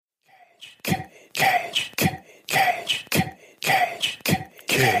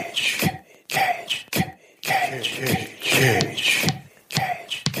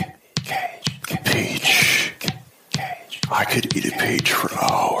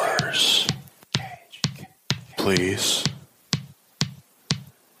Cagers, please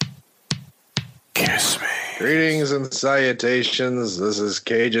kiss me. Greetings and salutations. This is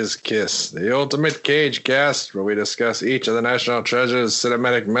Cage's Kiss, the ultimate Cage cast, where we discuss each of the National Treasure's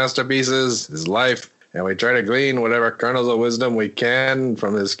cinematic masterpieces, his life, and we try to glean whatever kernels of wisdom we can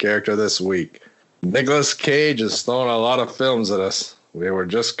from his character this week. Nicolas Cage has thrown a lot of films at us. We were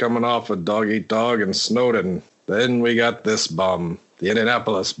just coming off of Dog Eat Dog and Snowden. Then we got this bomb, the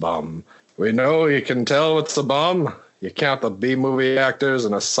Indianapolis bomb. We know you can tell it's a bomb. You count the B-movie actors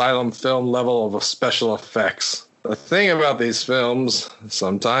and asylum film level of special effects. The thing about these films,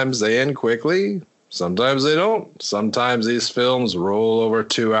 sometimes they end quickly, sometimes they don't. Sometimes these films roll over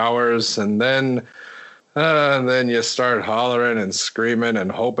 2 hours, and then you start hollering and screaming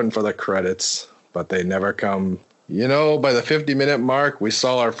and hoping for the credits, but they never come. You know, by the 50-minute mark, we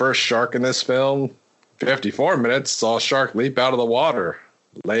saw our first shark in this film. 54 minutes, saw a shark leap out of the water.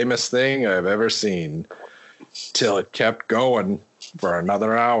 Lamest thing I've ever seen. Till it kept going for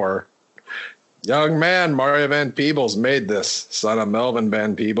another hour. Young man, Mario Van Peebles made this, son of Melvin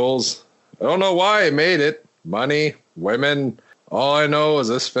Van Peebles. I don't know why he made it. Money, women. All I know is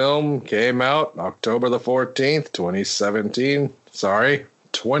this film came out October the 14th, 2017. Sorry,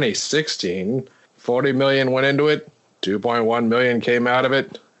 2016. 40 million went into it. 2.1 million came out of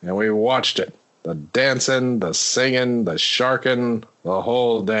it, and we watched it. The dancing, the singing, the sharking, the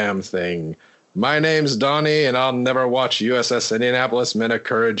whole damn thing. My name's Donnie, and I'll never watch USS Indianapolis-Men of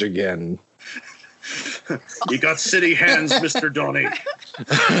Courage again. You got city hands, Mr. Donnie.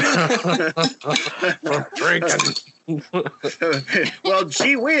 Drinking. Well,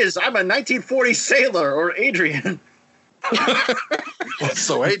 gee whiz, I'm a 1940 sailor, or Adrian.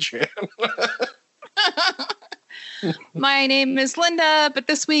 So Adrian. My name is Linda, but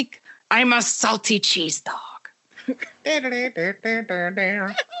this week I'm a salty cheese dog.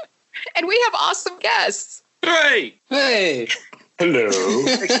 And we have awesome guests. Hey! Hey! Hello.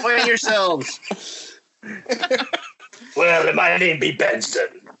 Explain yourselves. Well, my name be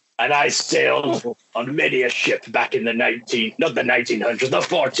Benson, and I sailed on many a ship back in the 1900s, the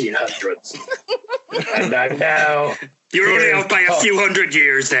 1400s. And I'm now... You're only off by a few hundred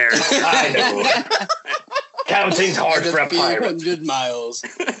years there. I know. Counting's hard for a pirate. 100 miles.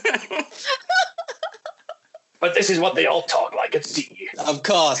 But this is what they all talk like at sea. Of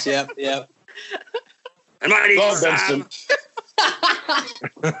course, yep. And my name's Sam.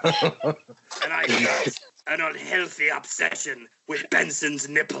 And I have an unhealthy obsession with Benson's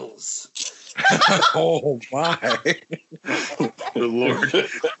nipples. Oh, my. Good Lord.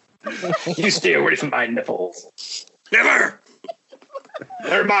 You stay away from my nipples. Never!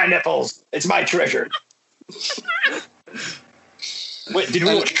 They're my nipples. It's my treasure. Wait, did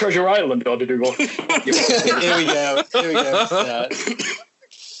we watch Treasure Island, or did we watch... Here we go.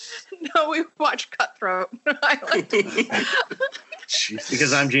 No, we watched Cutthroat Island.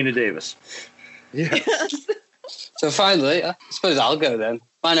 Because I'm Gina Davis. Yeah. So finally, I suppose I'll go then.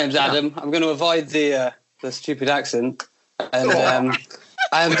 My name's Adam. I'm going to avoid the stupid accent. And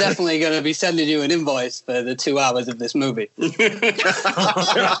I am definitely going to be sending you an invoice for the 2 hours of this movie.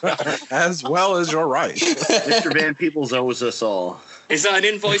 As well as your right. Mr. Van Peebles owes us all. Is that an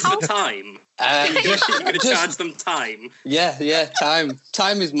invoice for time? You're going to charge them time? Yeah, time.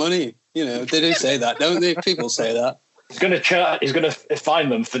 Time is money. You know, they do say that, don't they? People say that. He's going to fine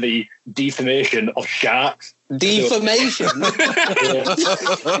them for the defamation of sharks. Defamation? The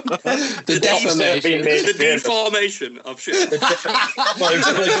defamation. The deformation of shit. Do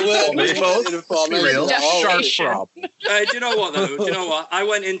you know what, though? Do you know what? I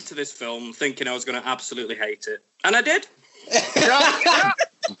went into this film thinking I was going to absolutely hate it. And I did.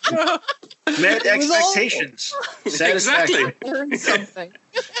 Met expectations. Exactly. Learn something.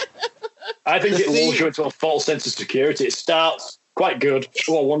 I think it lulls you into a false sense of security. It starts quite good.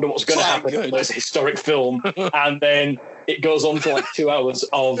 Oh, I wonder what's going to happen. It's a historic film. And then it goes on for like 2 hours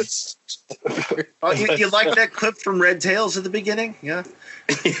of... Oh, you like that clip from Red Tails at the beginning? Yeah.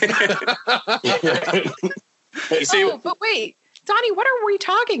 You see, But wait, Donnie, what are we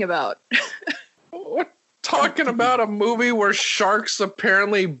talking about? We're talking about a movie where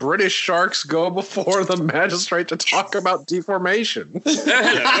British sharks go before the magistrate to talk about deformation.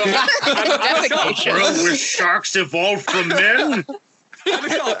 Where sharks evolved from men?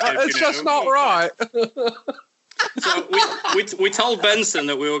 It's just not right. So we told Benson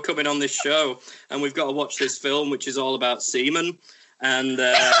that we were coming on this show, and we've got to watch this film, which is all about semen. And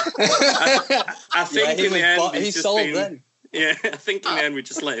I think in the end, he sold then. Yeah, I think in the end we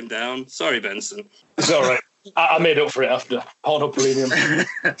just let him down. Sorry, Benson. it's all right. I made up for it after Pornhub Premium.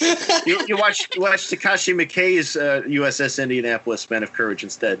 You watch Takashi Miike's USS Indianapolis-Men of Courage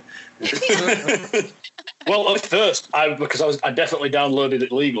instead. Well, at first, because I definitely downloaded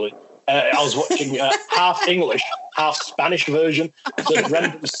it legally. I was watching half English, half Spanish version. So the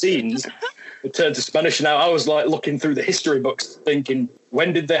random scenes would turn to Spanish. Now I was like looking through the history books, thinking,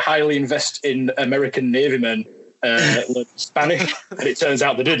 when did they highly invest in American Navy men learn Spanish? And it turns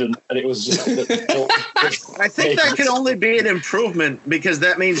out they didn't. And it was just. I think that could only be an improvement because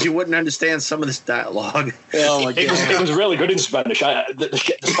that means you wouldn't understand some of this dialogue. Oh my god! It was really good in Spanish.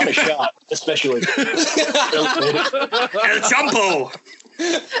 The Spanish shark, especially. El Champo.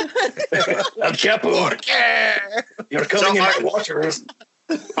 El Chapo. You're coming in my waters.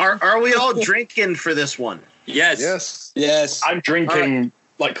 Are we all drinking for this one? Yes. I'm drinking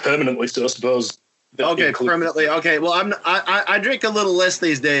like permanently, so I suppose. Okay, permanently. Okay, well, I drink a little less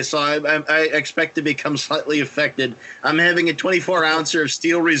these days, so I expect to become slightly affected. I'm having a 24-ouncer of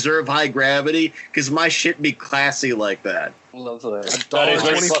Steel Reserve High Gravity because my shit be classy like that. Lovely. That is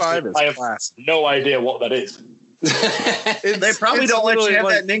very $1.25 is I have classy. no idea what that is. They probably don't let you have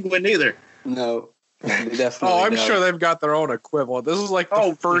that in England either. No. Definitely I'm don't. sure they've got their own equivalent. This is like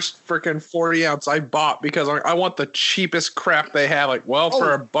the first freaking 40-ounce I bought because I want the cheapest crap they have. Like,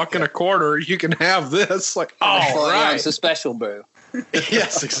 for $1.25, you can have this. Like, It's a special brew.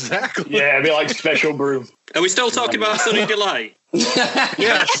 Yes, exactly. Yeah, it'd be like special brew. Are we still talking about Sunny Delight?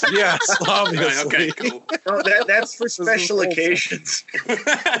 yes, obviously. Right, okay, cool. No, that's for special occasions.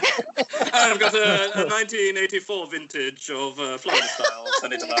 I've got a 1984 vintage of Florida style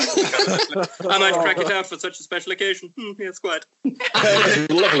Sunny Delight. I might crack it out for such a special occasion. Yes, quite.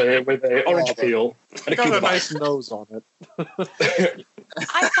 Lovely with a orange peel and a Got a Cuba nice nose on it.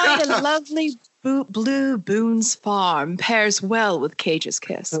 I find a lovely blue Boone's Farm pairs well with Cage's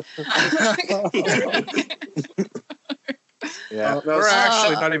Kiss. Yeah, we're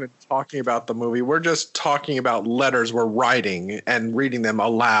actually not even talking about the movie. We're just talking about letters we're writing and reading them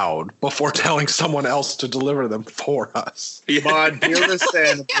aloud before telling someone else to deliver them for us. My dearest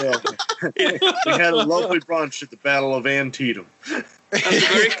Annabelle, we had a lovely brunch at the Battle of Antietam. That's a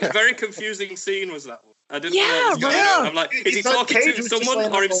very, very confusing scene, was that one? I didn't know what was going on. I'm like, is he thought talking Cage to was just someone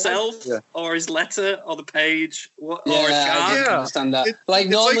laying or on the himself wall. or his letter or the page or a I shark? didn't understand that. It's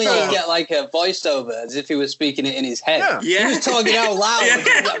Normally like you get like a voiceover as if he was speaking it in his head. Yeah. He was talking out loud,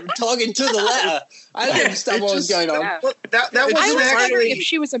 Yeah. talking to the letter. I didn't understand what was going on. Well, that I wasn't was wondering actually. if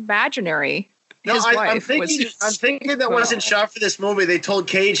she was imaginary. No, His I'm wife thinking that wasn't shot for this movie. They told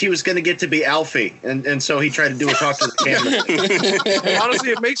Cage he was going to get to be Alfie, and so he tried to do a talk to the camera. Honestly,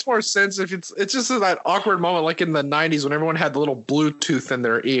 it makes more sense if it's just that awkward moment like in the 90s when everyone had the little Bluetooth in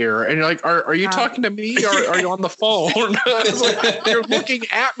their ear and you're like, are you talking to me or are you on the phone? It's like, you're looking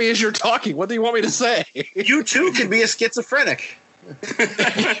at me as you're talking. What do you want me to say? You too can be a schizophrenic. I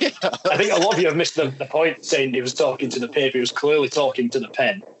think a lot of you have missed the point saying he was talking to the paper. He was clearly talking to the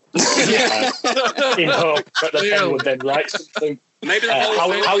pen. In hope that the pen would then write something. Maybe the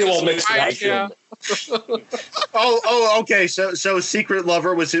whole How you all mixed that? Yeah. Okay. So Secret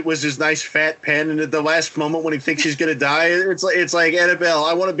Lover was his nice fat pen, and at the last moment when he thinks he's gonna die, it's like Annabelle,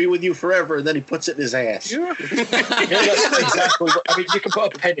 I want to be with you forever, and then he puts it in his ass. Yeah. That's exactly. I mean, you can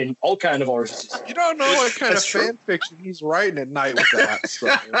put a pen in all kind of orifices. You don't know what kind of That's true. fan fiction he's writing at night with that.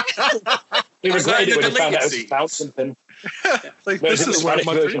 So. He regretted it when he found out it was deleted about something. Like, No, this it's in is the where Spanish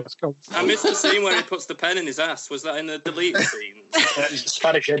my version. dreams come I from. missed the scene where he puts the pen in his ass. Was that in the deleted scene?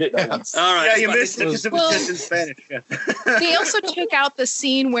 Spanish edit. That one. All right. Yeah, you Spanish- missed it because it was just in Spanish. Yeah. They also took out the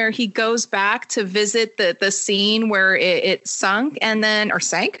scene where he goes back to visit the scene where it sunk and then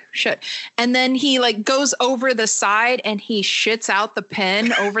sank. And then he like goes over the side and he shits out the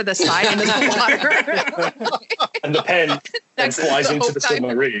pen over the side into the water. And the pen then That's flies the into whole the time.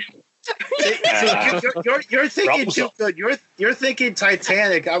 submarine. You're thinking Trouble too good. You're thinking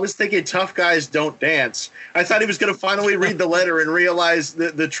Titanic. I was thinking Tough Guys Don't Dance. I thought he was going to finally read the letter and realize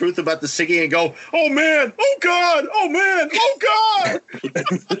the truth about the singing and go, oh man, oh god, oh man, oh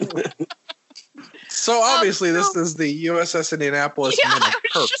god. So obviously, this is the USS Indianapolis Yeah, Men of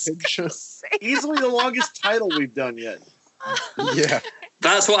I was just Courage. gonna say. Easily the longest title we've done yet. Yeah.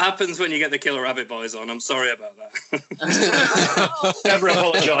 That's what happens when you get the Killer Rabbit boys on. I'm sorry about that. Never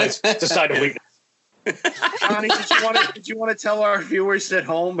apologise. It's a sign of weakness. Johnny, did you want to tell our viewers at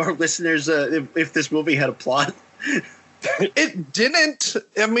home, our listeners, if this movie had a plot? It didn't.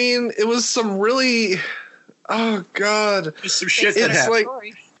 I mean, it was some really. Oh God. Just some shit that It's happened.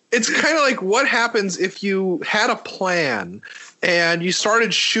 like it's kind of like what happens if you had a plan and you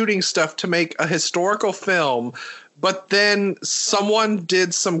started shooting stuff to make a historical film, but then someone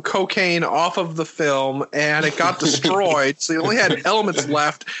did some cocaine off of the film and it got destroyed. So you only had elements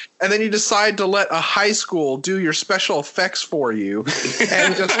left. And then you decide to let a high school do your special effects for you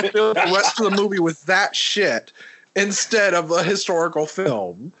and just fill the rest of the movie with that shit instead of a historical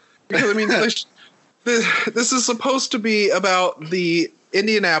film. Because, I mean, this is supposed to be about the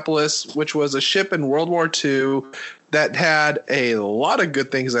Indianapolis, which was a ship in World War II that had a lot of good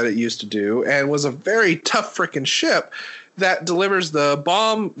things that it used to do and was a very tough freaking ship that delivers the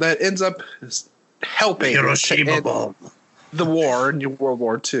bomb that ends up helping Hiroshima bomb. The war in World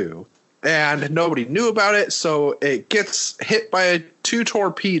War II. And nobody knew about it, so it gets hit by 2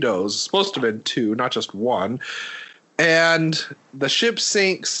 torpedoes. Supposed to have been 2, not just 1. And the ship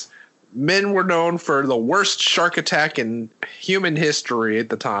sinks. Men were known for the worst shark attack in human history at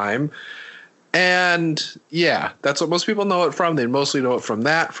the time. And yeah, that's what most people know it from. They mostly know it from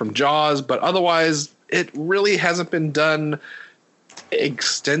that, from Jaws, but otherwise it really hasn't been done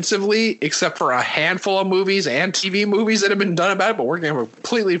extensively, except for a handful of movies and TV movies that have been done about it. But we're going to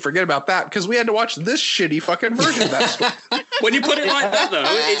completely forget about that because we had to watch this shitty fucking version of that story. When you put it like that, though,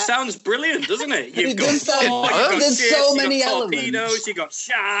 it sounds brilliant, doesn't it? You've got so many elements. Torpedoes, you've got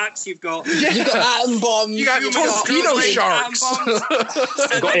sharks, you've got atom bombs, you got torpedo sharks.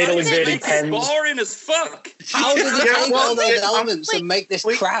 You've got alien invading pens. Boring as fuck. How does it take all those elements and make this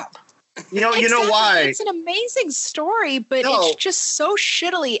crap? You know why? It's an amazing story, but it's just so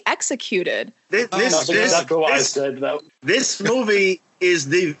shittily executed. That's exactly what I said, though. This movie is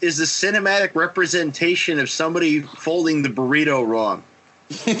the cinematic representation of somebody folding the burrito wrong.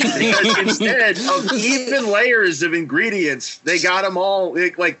 Because instead of even layers of ingredients, they got them all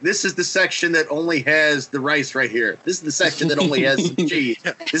like this is the section that only has the rice right here. This is the section that only has some cheese.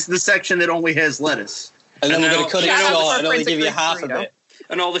 This is the section that only has lettuce. And then we're going to cut it short and only give you half of it.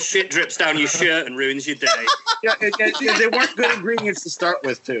 And all the shit drips down your shirt and ruins your day. Yeah, they weren't good ingredients to start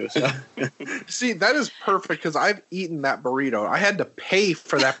with, too. So. See, that is perfect because I've eaten that burrito. I had to pay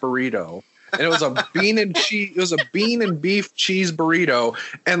for that burrito, and it was a bean and cheese. It was a bean and beef cheese burrito,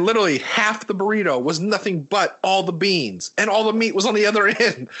 and literally half the burrito was nothing but all the beans, and all the meat was on the other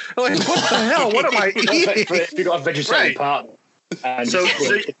end. I'm like, what the hell? What am I eating? You got a vegetarian part, and so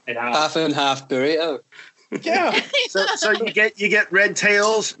half and half burrito. Yeah. So you get Red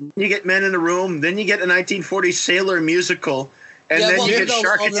Tails, you get Men in the Room, then you get a 1940s sailor musical, and then you get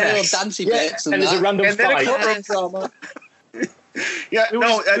Shark Attacks. And there's a random fight. Courtroom drama. Yeah, it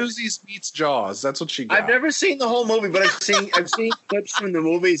was Susie's meets Jaws. That's what she got. I've never seen the whole movie, but I've seen clips from the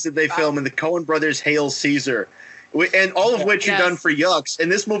movies that they film, and the Coen brothers Hail Caesar, and all of which are done for yucks. And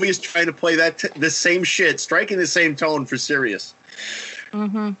this movie is trying to play the same shit, striking the same tone for serious.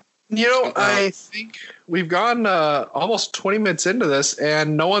 Mm-hmm. You know, I think we've gone almost 20 minutes into this,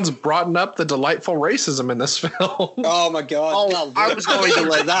 and no one's brought up the delightful racism in this film. Oh, my God. Oh, I was going to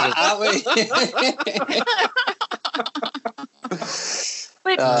let that, It's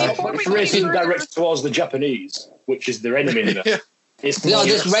racism directed towards the Japanese, which is their enemy in there. There's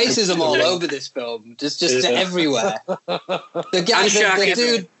racism all over this film, just everywhere.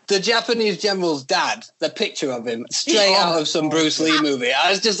 The Japanese general's dad, the picture of him, straight out of some Bruce Lee movie. I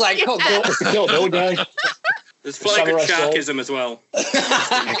was just like, oh, God. There's flagrant sharkism as well.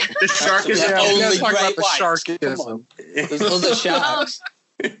 The sharkism. Only great the sharkism. There's other sharks.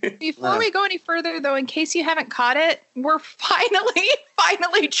 Before we go any further, though, in case you haven't caught it, we're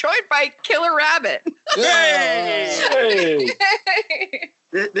finally joined by Killer Rabbit. Hey!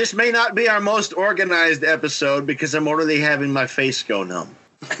 This may not be our most organized episode because I'm already having my face go numb.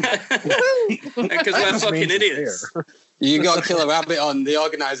 Because we're fucking idiots. You got Killer Rabbit on, the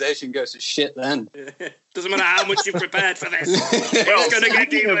organization goes to shit then. Doesn't matter how much you prepared for this. Well,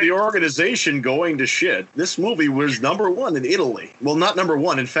 speaking of the organization going to shit, this movie was #1 in Italy. Well, not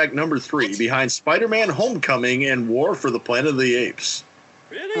 #1, in fact, #3, behind Spider-Man Homecoming and War for the Planet of the Apes.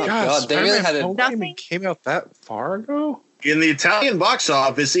 Really? Oh, God, they really had Homecoming came out that far ago? In the Italian box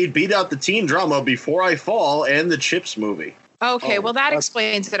office, he beat out the teen drama Before I Fall and the Chips movie. Okay, well, that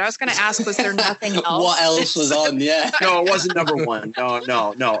explains it. I was going to ask, was there nothing else? What else was on? Yeah. No, it wasn't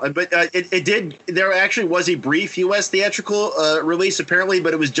 #1. No. But it did. There actually was a brief U.S. theatrical release, apparently,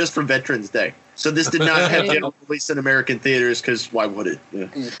 but it was just for Veterans Day. So this did not have been released in American theaters because why would it? Yeah.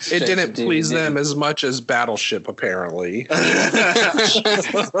 It didn't please them as much as Battleship, apparently. It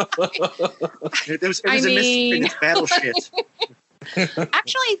was a mystery. It's Battleship.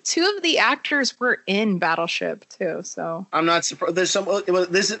 Actually, 2 of the actors were in Battleship too, so I'm not surprised. There's some.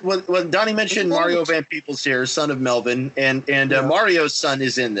 This is when Donnie mentioned Mario Van Peebles here, son of Melvin, and Mario's son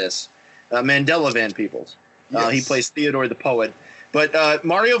is in this. Mandela Van Peebles. Yes. He plays Theodore the poet. But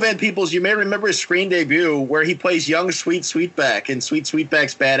Mario Van Peebles, you may remember his screen debut where he plays young Sweet Sweetback in Sweet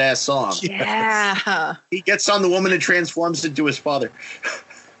Sweetback's Badass Song. Yeah. He gets on the woman and transforms into his father.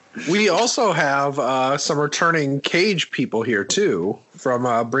 We also have some returning Cage people here too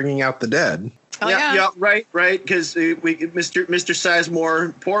from Bringing Out the Dead. Oh, yeah. Right. Because Mr.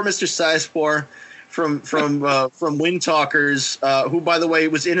 Sizemore, poor Mr. Sizemore from Wind Talkers, who, by the way,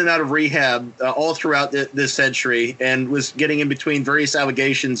 was in and out of rehab all throughout this century and was getting in between various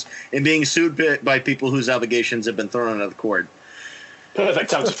allegations and being sued by people whose allegations have been thrown out of court. Perfect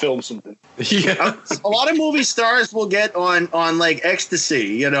time to film something. Yeah, A lot of movie stars will get on like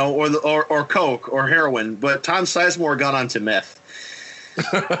ecstasy, or coke or heroin, but Tom Sizemore got onto meth.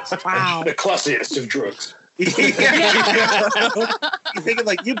 Wow. The classiest of drugs. You're thinking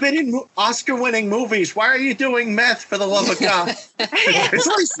like, you've been in Oscar-winning movies. Why are you doing meth, for the love of God? It's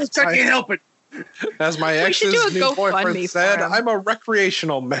racist. I can't help it. as my should do ex's a new GoFundMe boyfriend said, for him. I'm a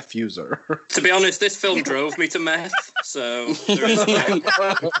recreational meth user. To be honest, this film drove me to meth, so there is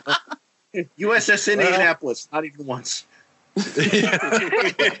that. USS Indianapolis, not even once.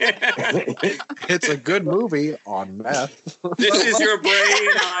 It's a good movie on meth. This is your brain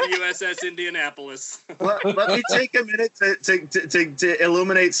on USS Indianapolis. Let me take a minute to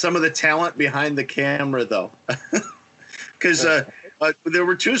illuminate some of the talent behind the camera, though. Because there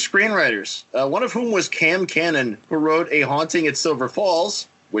were two screenwriters, one of whom was Cam Cannon, who wrote A Haunting at Silver Falls,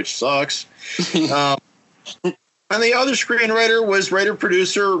 which sucks. And the other screenwriter was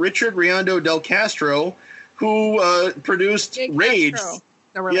writer-producer Richard Riondo del Castro, who produced Rage.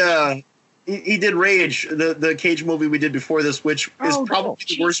 No, really. Yeah, he did Rage, the Cage movie we did before this, which is probably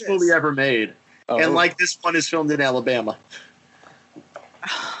the worst movie ever made. Oh. And like this one is filmed in Alabama.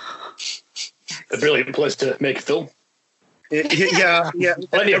 A brilliant place to make a film. Yeah.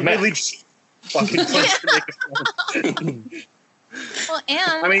 Plenty of really meth. fucking place to make a film. Well,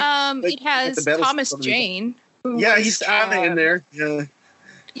 and I mean, it has the Battleship Thomas movie. Jane. Who Yeah, was, he's kind of in there. Yeah.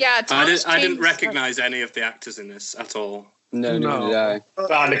 Yeah, Thomas I didn't Jane- recognize any of the actors in this at all. No, No. neither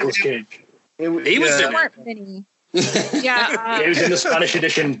did I. Nicolas Cage. He was yeah. in There it. weren't many. Yeah, He was in the Spanish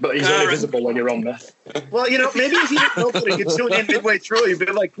edition, but he's only visible when you're on meth. Well, maybe if you didn't know that, you could tune in midway through, you'd be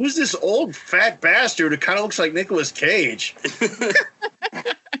like, who's this old fat bastard who kind of looks like Nicolas Cage?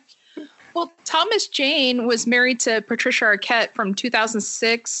 well, Thomas Jane was married to Patricia Arquette from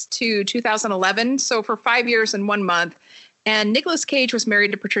 2006 to 2011, so for 5 years and 1 month. And Nicolas Cage was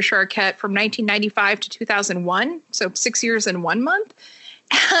married to Patricia Arquette from 1995 to 2001, so 6 years and 1 month.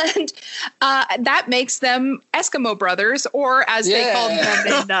 And that makes them Eskimo brothers, or as they called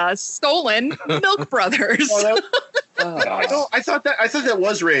them in Stolen, Milk Brothers. I thought that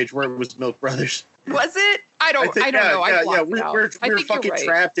was Rage, where it was Milk Brothers. Was it? I don't know. Yeah. We're I think fucking you're right.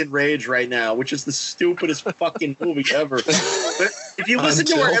 trapped in Rage right now, which is the stupidest fucking movie ever. But if you listen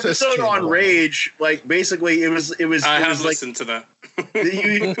to our Until this episode came on along. Like basically it was I have like listened to that.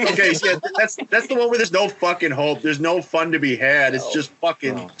 okay, so yeah, that's the one where there's no fucking hope. There's no fun to be had. It's just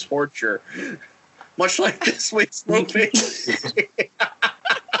fucking torture. Much like this week's movie.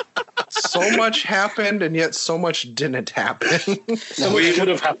 So much happened, and yet so much didn't happen. So much should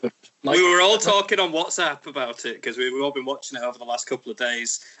have happened. We were all talking on WhatsApp about it because we've all been watching it over the last couple of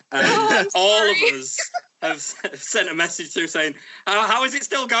days. And all of us have sent a message through saying, how is it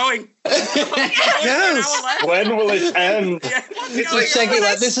still going? Yes. When will it end? Yeah. It's Just checking,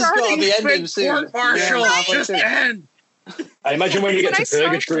 like, this has got to be ending soon. Court martial, halfway just through. end. I imagine when you get When to I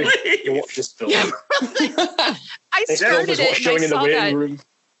Purgatory, started- you watch this film. I This film started is it what's showing and I in the saw waiting that. room.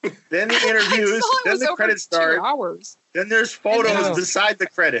 Then the I interviews, saw it then was the over credits 2 start, hours. then there's photos Yeah. beside the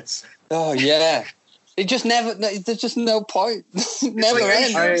credits. Oh, yeah. It just never, there's just no point. It never like,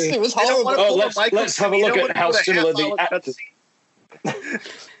 ends. I- It was They don't horrible. wanna pull let's- a Michael let's have a Cimino look at and how put a similar the half-hour actors-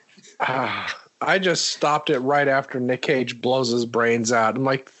 cutscene. I just stopped it right after Nick Cage blows his brains out. I'm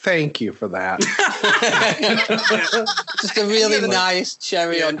like, thank you for that. Just a really nice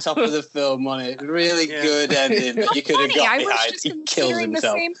cherry on top of the film on it. Really good ending that you could have Funny, I got was behind. just He kills considering the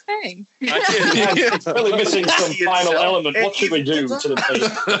himself. same thing. It's really missing some He final himself. element. What should we do to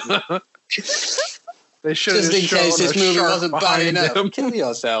the taste? They should have Just in case shown this a movie shark wasn't bad behind enough. him. Kill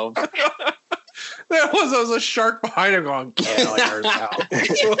yourself. There was a shark behind him going, kill yourself.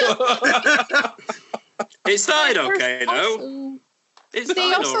 It started okay, though. Also, It they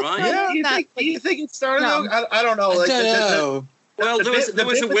started also all right. filmed Do you that, think it started No. though? I don't know. I Like, don't know. Well, The there was bit a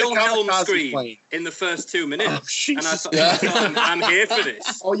with the Wilhelm kamikaze scream plane. in the first 2 minutes, Oh, and I Jesus. thought, I'm here for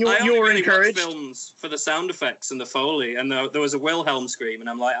this. Oh, you I only were really encouraged? watch films for the sound effects and the Foley, and there was a Wilhelm scream, and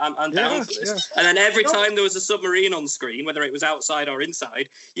I'm like, I'm down for this. And then every time there was a submarine on screen, whether it was outside or inside,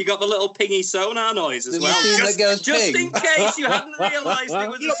 you got the little pingy sonar noise as The well. machine that goes Just ping. in case you hadn't realised it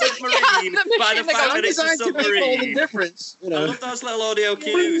was a submarine the by machine the that fact goes- that it's a designed to make all the submarine. difference. You I know. love those little audio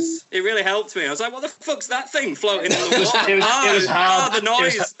cues. It really helped me. I was like, what the fuck's that thing floating in the water? It was hard. the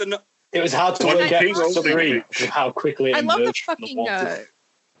noise. It was hard to One work thing out was submarine with how quickly it I love the emerged from the fucking water.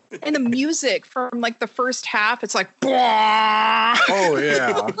 and the music from like the first half. It's like, "Bwah." Oh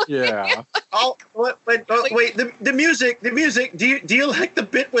yeah. Oh, wait, the music. Do you like the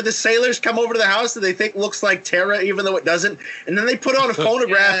bit where the sailors come over to the house that they think looks like Terra, even though it doesn't, and then they put on a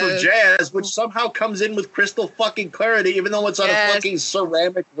phonograph of jazz, which somehow comes in with crystal fucking clarity, even though it's on a fucking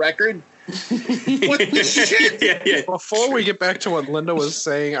ceramic record. What the shit? Yeah. Before we get back to what Linda was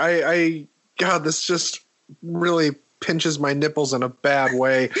saying, I God, this just really pinches my nipples in a bad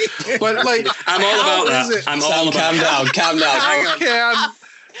way. But like, I'm all how about is that. it- I'm all Sam, about calm down.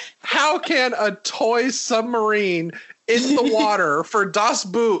 How can a toy submarine in the water for Das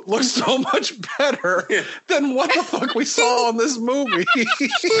Boot look so much better than what the fuck we saw on this movie?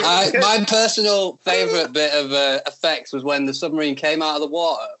 My personal favourite bit of effects was when the submarine came out of the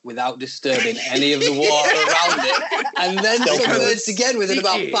water without disturbing any of the water around it, and then submerged again within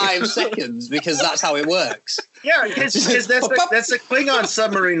about 5 seconds, because that's how it works. Yeah, because that's a Klingon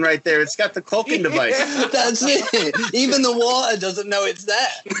submarine right there. It's got the cloaking device. That's it. Even the water doesn't know it's there.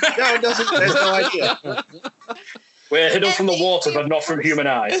 No, it doesn't. There's no idea. We're hidden from the water, but not from human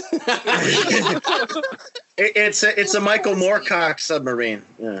eyes. It's a Michael Moorcock submarine.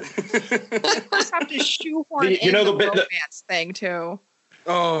 Yeah. I always have to shoehorn You know in the the bit that- romance thing too.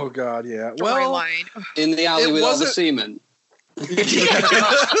 Oh God, yeah. Well, Storyline. In the alley It with all the wasn't- seamen.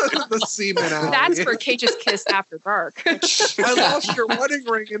 the semen alley. That's for Cage's Kiss After Dark. I lost your wedding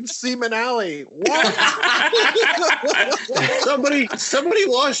ring in Semen Alley. What? Somebody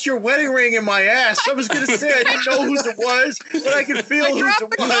lost your wedding ring in my ass. I was gonna say I didn't know whose it was, but I could feel I whose dropped it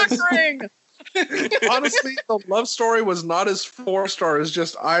the cock was. ring. Honestly, the love story was not as 4-star as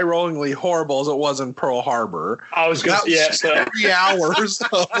just eye-rollingly horrible as it was in Pearl Harbor. I was going That to, was yeah. just 3 hours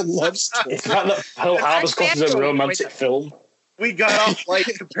of a love story. It's the fact that Pearl Harbor's classed as a romantic film. We got off light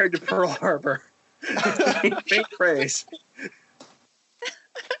compared to Pearl Harbor. Faint praise.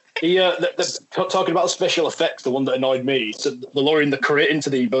 Talking about special effects, the one that annoyed me, so the lowering the crate into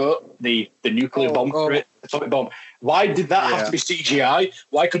the boat, the nuclear bomb crate, atomic bomb. Why did that have to be CGI?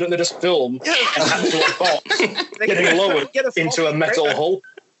 Why couldn't they just film an actual box getting lowered into a metal hull?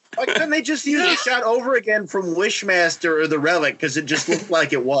 Why couldn't they just use the shot over again from Wishmaster or the Relic, because it just looked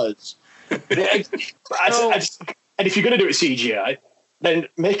like it was? And if you're going to do it CGI, then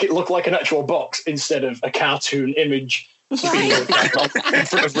make it look like an actual box instead of a cartoon image in front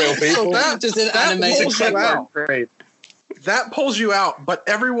of real people. So Just an animated pulls you out. Great. That pulls you out, but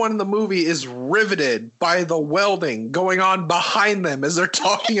everyone in the movie is riveted by the welding going on behind them as they're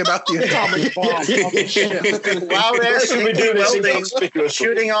talking about the atomic bomb on the ship. Loud ass We do this welding, inconspicuously.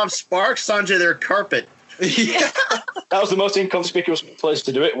 shooting off sparks onto their carpet. Yeah. That was the most inconspicuous place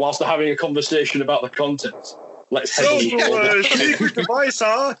to do it, whilst they're having a conversation about the content. Let's So, heavily secret device,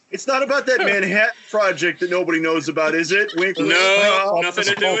 huh? It's not about that Manhattan project that nobody knows about, is it? Wink, wink. No, nothing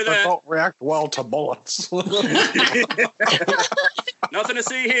to do with that. Don't react well to bullets. Nothing to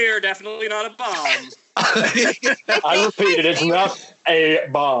see here. Definitely not a bomb. I repeated, it's not a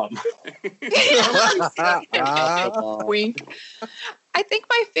bomb. Wink. I think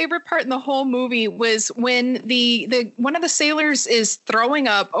my favorite part in the whole movie was when the one of the sailors is throwing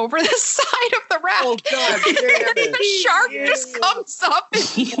up over the side of the raft. Oh, God and damn then it. the shark just comes up and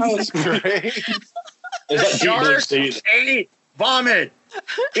That was great. Is that deep blue Shark sea? ate vomit.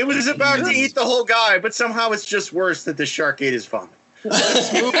 It was about to eat the whole guy, but somehow it's just worse that the shark ate his vomit.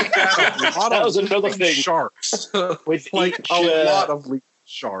 This movie had a lot That of was another leaping thing. sharks. With Like each, a lot of leaping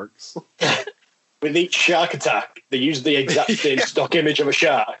sharks. with each shark attack, they used the exact same stock image of a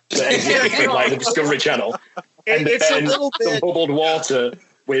shark that existed from like the Discovery Channel. And It's a then little some bit. bubbled water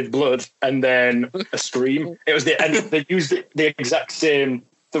with blood, and then a stream. It was and they used the exact same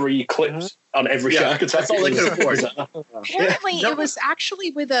 3 clips on every Yeah, shark attack. that's all they could afford. apparently Yeah. it was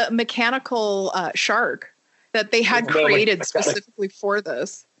actually with a mechanical shark that they had No, created mechanical. specifically for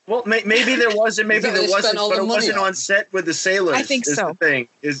this. Well, maybe there was and maybe Is that there they spent wasn't, all but the it money wasn't on? on set with the sailors. I think is so. The thing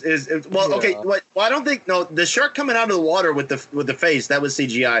well, okay. Well, I don't think the shark coming out of the water with the face, that was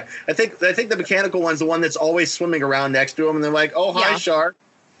CGI. I think the mechanical one's the one that's always swimming around next to him, and they're like, "Oh, hi, Yeah. shark."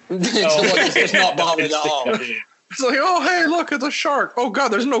 It's the one that's just not bothered at all. It's like, oh, hey, look, it's a shark. Oh, God,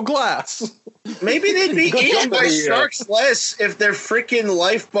 there's no glass. Maybe they'd be eaten by sharks less if their freaking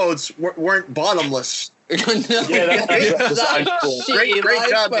lifeboats weren't bottomless. Yeah, that's Great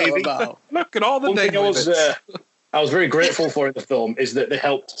job, baby. Look at all the one thing negatives. I was very grateful for in the film is that they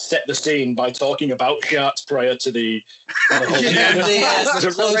helped set the scene by talking about sharks prior to the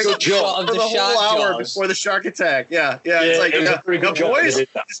the close-up shot of For the the whole shark hour jaws. before the shark attack. Yeah. It's like, it was a pretty good job boys, they did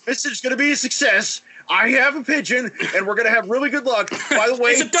that. this mission is going to be a success. I have a pigeon, and we're going to have really good luck. By the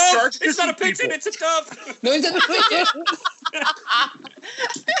way, It's a dove. sharks It's not a can eat pigeon. people. It's a dove. No, he didn't.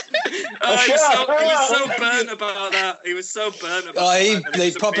 He was so burnt about that. He was so burnt about that.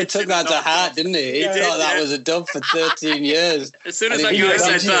 They proper took that to heart, didn't he? He thought that was a dub for 13 years. As soon as And that he guy was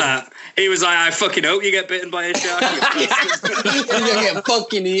said like, that, he was like, I fucking hope you get bitten by a shark. You bastard." He's gonna get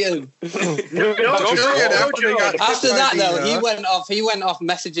fucking eaten. Don't forget, after they got After hit that, by though, the, he went off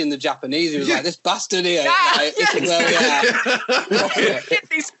messaging the Japanese. He was like, "This bastard here, Yeah, like, this is where we are." Get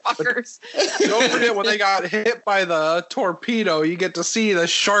these fuckers. Don't forget when they got hit by the torpedo, you get to see the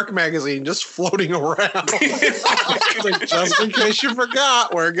shark magazine just floating around. Like, just in case you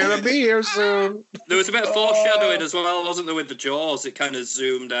forgot, we're gonna be here soon. There was a bit of foreshadowing as well, wasn't there, with the jaws? It kind of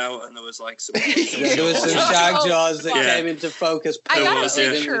zoomed out, and there was like some. Yeah, there was some shark jaws that Yeah. came into focus. I got a was,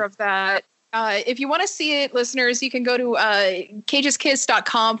 yeah. picture of that. If you want to see it, listeners, you can go to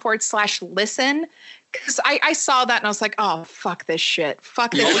cageskids.com/listen. Because I saw that and I was like, oh, fuck this shit.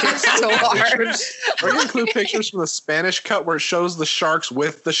 Fuck this shit so hard. Or you include pictures from the Spanish cut where it shows the sharks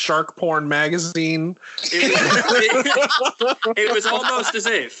with the shark porn magazine. It was almost as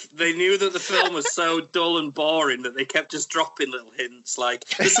if they knew that the film was so dull and boring that they kept just dropping little hints like,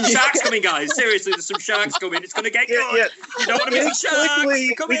 there's some sharks coming, guys. Seriously, there's some sharks coming. It's going to get good. Yeah. You don't want to miss the Quickly,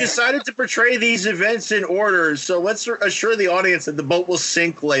 sharks. Come we here. decided to portray these events in order, so let's assure the audience that the boat will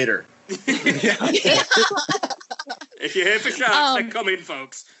sink later. If you're here for sharks, they're coming,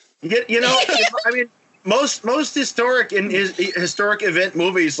 folks. You know, I mean, most historic event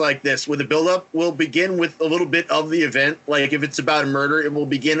movies like this, with the build-up, will begin with a little bit of the event. Like if it's about a murder, it will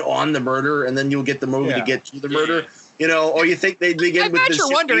begin on the murder, and then you'll get the movie to get to the murder. You know, or you think they begin I with bet this. you're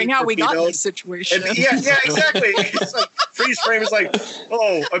wondering how we got in this situation. And, yeah, exactly. It's like freeze frame is like,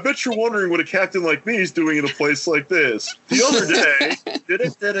 oh, I bet you're wondering what a captain like me is doing in a place like this. The other day,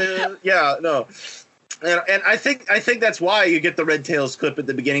 yeah, no. And I think that's why you get the Red Tails clip at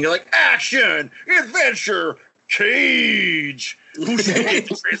the beginning. You're like, action, adventure, cage. Who should we get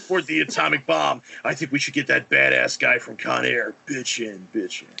to transport the atomic bomb? I think we should get that badass guy from Con Air. Bitchin'.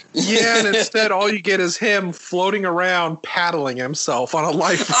 Yeah, and instead all you get is him floating around paddling himself on a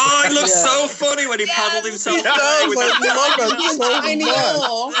life. Oh, it looks so funny when he paddled himself. He does, with I that love it so Tiny much.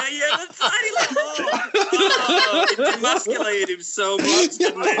 oar. Yeah, the tiny little ball. Oh, it demasculated him so much,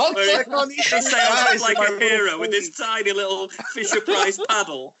 didn't it? Like on these He sailed guys like in a my hero little with this tiny little Fisher-Price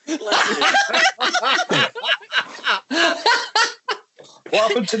paddle. Bless him. What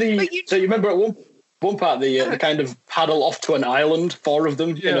happened to the? So you remember at one part the kind of paddle off to an island, four of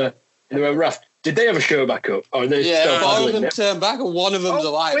them in a raft. Did they ever show back up, or are they still Yeah, four of paddling? them turned back, and one of them's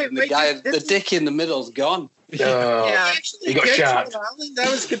alive, and the guy, the dick in the middle's gone. Yeah, he got shot. I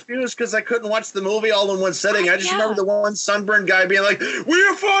was confused because I couldn't watch the movie all in one setting. I just remember the one sunburned guy being like, "We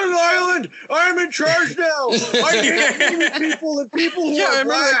have found an island. I'm in charge now. I hate people and people who Yeah, I are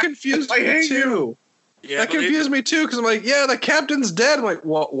remember that black. confused I me hate too. Yeah, That but confused me too because I'm like, yeah, the captain's dead. I'm like,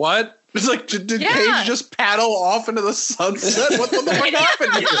 what? It's like, did Cage just paddle off into the sunset? What the fuck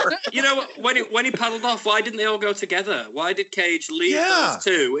happened here? You know, when he paddled off, why didn't they all go together? Why did Cage leave those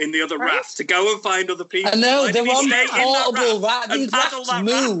two in the other raft to go and find other people? I know, Why they're did he on stay in that portable raft raft. These and paddle rafts that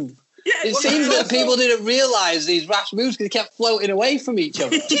raft? move. Yeah, It seems that people didn't realise these rafts moves because they kept floating away from each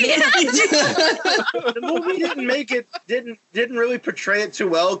other. The movie didn't really portray it too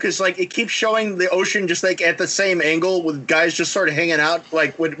well because like it keeps showing the ocean just like at the same angle with guys just sort of hanging out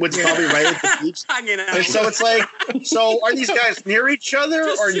like what's probably right at the beach. hanging out. And so it's like, so are these guys near each other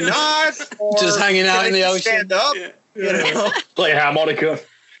or not? Or Just hanging out can in they the just ocean. Stand up. Yeah. You know? Play a harmonica.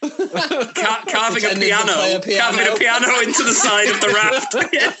 Carving a Pretending to play a piano. carving a piano into the side of the raft.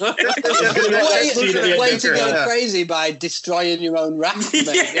 Way to go crazy by destroying your own raft, mate.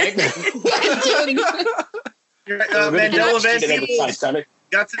 Mandela Van The Peebles Titanic.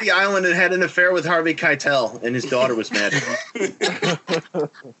 got to the island and had an affair with Harvey Keitel, and his daughter was mad at him.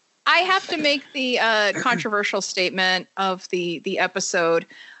 I have to make the controversial statement of the episode.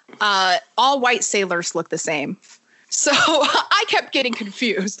 All white sailors look the same. So I kept getting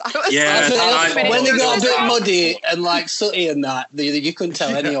confused. I was Yeah, When they got a bit Oh. muddy and like sooty and that, you couldn't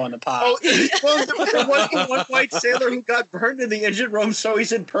tell anyone apart. Oh, well, there was one white sailor who got burned in the engine room, so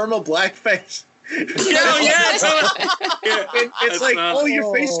he's in perma blackface. It's like, oh,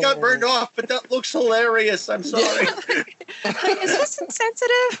 your face got burned off, but that looks hilarious. I'm sorry. Like, is this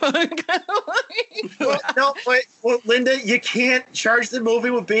insensitive? Well, Linda, you can't charge the movie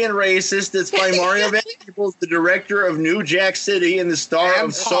with being racist. It's by Mario Van Peebles, the director of New Jack City and the star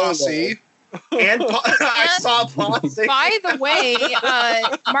of Solo. And I saw Posse. By the way,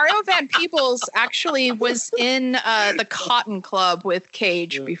 Mario Van Peebles actually was in the Cotton Club with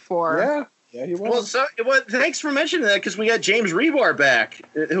Cage before. Yeah, he was. Well, thanks for mentioning that, because we got James Rebar back.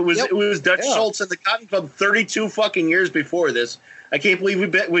 It was Dutch Schultz in the Cotton Club 32 fucking years before this. I can't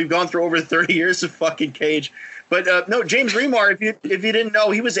believe we've gone through over 30 years of fucking Cage. But no, James Remar, if you didn't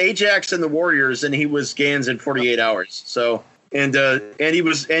know, he was Ajax in the Warriors, and he was Gans in 48 Hours. So. And he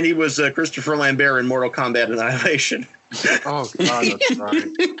was Christopher Lambert in Mortal Kombat Annihilation. Oh God, that's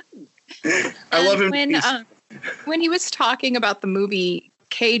right. I love him. When he was talking about the movie,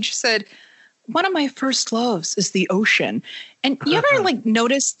 Cage said, "One of my first loves is the ocean." And you ever like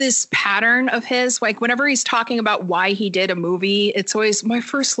notice this pattern of his? Like whenever he's talking about why he did a movie, it's always my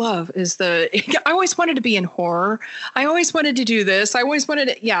first love is I always wanted to be in horror. I always wanted to do this. I always wanted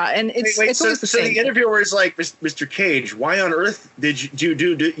to, and it's always the same. So the interviewer is like, Mr. Cage, why on earth did you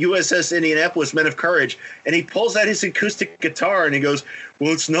do USS Indianapolis-Men of Courage? And he pulls out his acoustic guitar and he goes,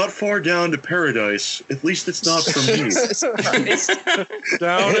 well, it's not far down to paradise. At least it's not for me.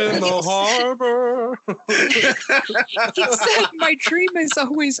 Down in the harbor. He said, my dream has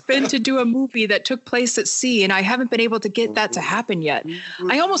always been to do a movie that took place at sea, and I haven't been able to get that to happen yet.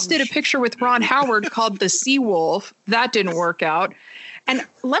 I almost did a picture with Ron Howard called The Sea Wolf. That didn't work out. And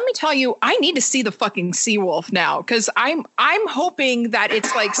let me tell you, I need to see the fucking Sea Wolf now, because I'm hoping that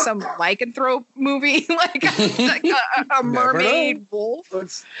it's like some lycanthrope movie, like a mermaid wolf.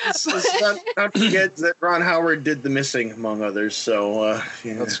 Let's not forget that Ron Howard did The Missing, among others. So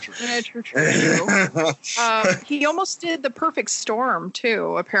that's true. Yeah, true. He almost did The Perfect Storm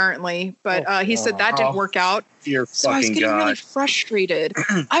too, apparently, but he said that didn't work out. So I was getting really frustrated.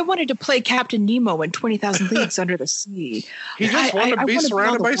 I wanted to play Captain Nemo in 20,000 Leagues Under the Sea. He just wanted to be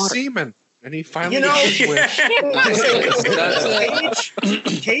surrounded by seamen, and he finally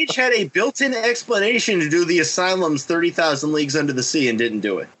Cage had a built-in explanation to do the Asylum's 30,000 Leagues Under the Sea and didn't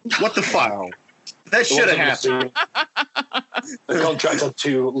do it. What the fuck? That should have happened. The contract had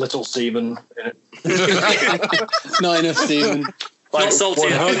too little semen in it. Not enough semen. Like, Not salty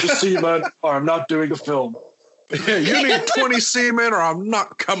 100 semen, or I'm not doing a film. You need 20 seamen, or I'm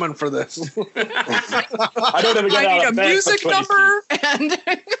not coming for this. I don't ever get out of bed. I need a music number. And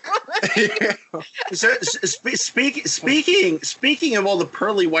speaking of all the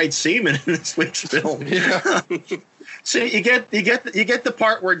pearly white semen in this week's film, so you get the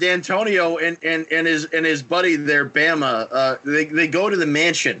part where D'Antonio and his buddy there, Bama, they go to the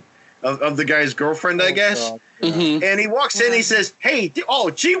mansion of the guy's girlfriend, I guess. Mm-hmm. And he walks in, he says, hey,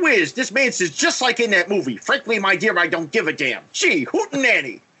 gee whiz, this man says just like in that movie. Frankly, my dear, I don't give a damn. Gee,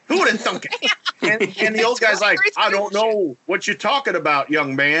 hootenanny. Who would have thunk it? And the old guy's like, I don't know what you're talking about,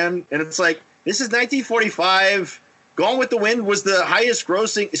 young man. And it's like, this is 1945. Gone with the Wind was the highest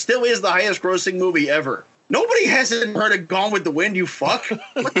grossing, still is the highest grossing movie ever. Nobody hasn't heard of Gone with the Wind, you fuck.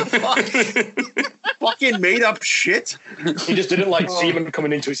 What the fuck? Fucking made up shit. He just didn't like semen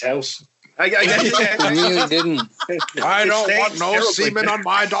coming into his house. I really didn't. I don't want no semen on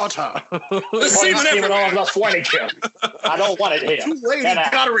my daughter. Semen on the furniture. I don't want it here. Too late, he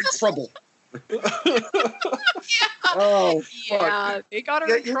got her in trouble. Oh, fuck. They got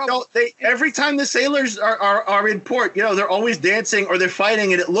her in trouble. Every time the sailors are in port, they're always dancing or they're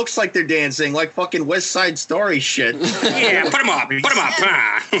fighting, and it looks like they're dancing, like fucking West Side Story shit. Yeah, put them up.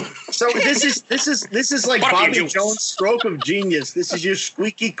 So this is like Bobby Jones' stroke of genius. This is your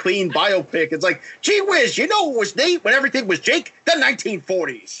squeaky clean biopic. It's like, gee whiz, what was neat when everything was Jake? The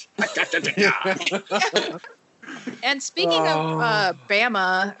 1940s. And speaking of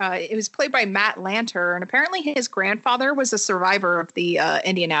Bama, it was played by Matt Lanter, and apparently his grandfather was a survivor of the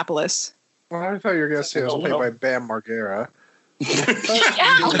Indianapolis. Well, I thought you were going to say it was played by Bam Margera.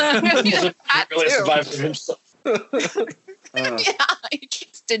 Really survived himself. He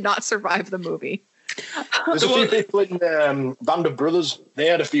just did not survive the movie. There's a few people in Band of Brothers. They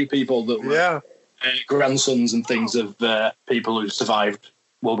had a few people that were grandsons and things of people who survived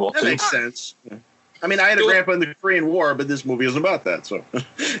World War II. That makes sense. Yeah. I mean, I had a grandpa in the Korean War, but this movie is about that. So there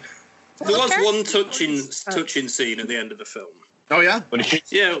was one touching scene at the end of the film. Oh yeah,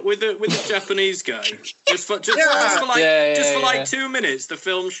 yeah, with the Japanese guy. Just for 2 minutes, the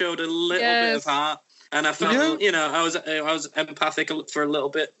film showed a little bit of heart, and I felt I was empathic for a little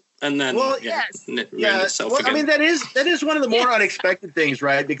bit And then, Well, ruined Yeah, itself well, again. I mean that is one of the more unexpected things,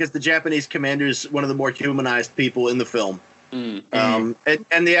 right? Because the Japanese commander's one of the more humanized people in the film. And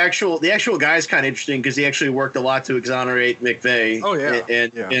the actual guy is kind of interesting because he actually worked a lot to exonerate McVeigh. Oh, yeah.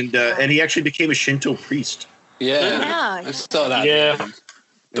 And he actually became a Shinto priest. Yeah. I saw that. Yeah.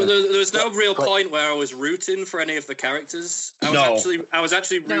 But there was no real point where I was rooting for any of the characters. I was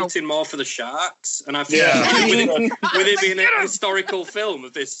actually rooting more for the sharks, and I feel with it being a historical film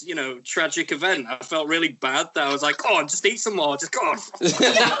of this, tragic event, I felt really bad that I was like, "Oh, just eat some more, just go on." That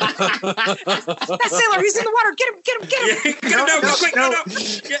sailor, he's in the water. Get him! Yeah, get him down, quick! No.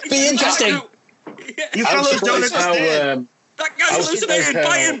 Yeah, Be interesting. You fellows don't understand. That guy's hallucinating.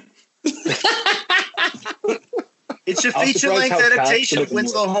 Bite him. It's a feature-length adaptation of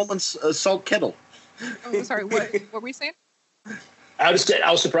Winslow Holman's Salt Kettle. Oh, sorry. What were you saying? I was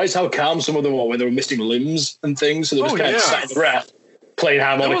surprised how calm some of them were when they were missing limbs and things. So they just kind of sat in the raft playing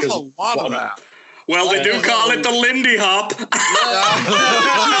harmonicas. There was a lot of that. Well, they do call it the Lindy Hop.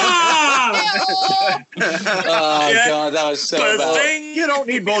 God, that was so bad. You don't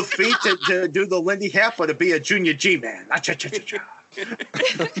need both feet to do the Lindy Hop or to be a junior G-man.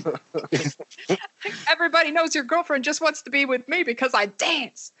 Everybody knows your girlfriend just wants to be with me because I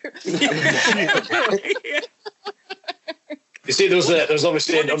dance. You see, there was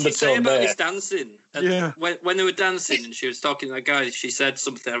obviously an What did she say undertone about there. his dancing? Yeah. When they were dancing and she was talking to that guy, she said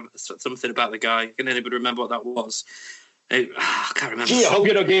something about the guy. Can anybody remember what that was? I can't remember. Gee, I hope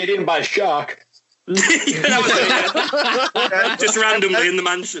you don't get eaten by a shark. That was it. Just randomly in the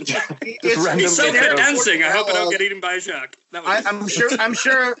mansion. He's so good at dancing. I hope I don't get eaten by a shark. I'm sure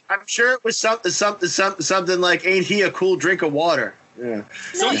it was something like, "Ain't he a cool drink of water?" Yeah.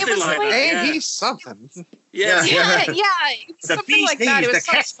 Something like that. Ain't he something? Yeah. It was The something like that. It was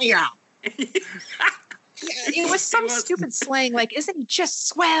catch me out. it was some stupid slang like, "Isn't he just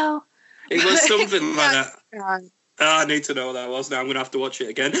swell?" It was something like that. God. I need to know what that was now. I'm going to have to watch it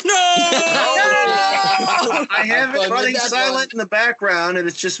again. No! I have it running silent in the background, and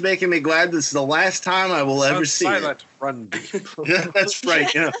it's just making me glad this is the last time I will ever see it. Run deep. That's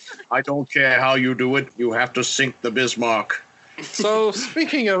right. I don't care how you do it. You have to sink the Bismarck. So,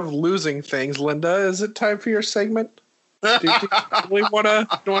 speaking of losing things, Linda, is it time for your segment? Do you really want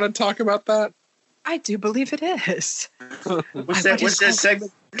to talk about that? I do believe it is. What's that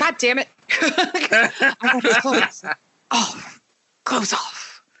segment? God damn it. I got his clothes. Oh, clothes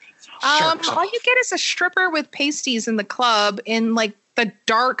off. All you get is a stripper with pasties in the club, in like the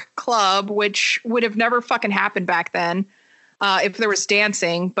dark club, which would have never fucking happened back then if there was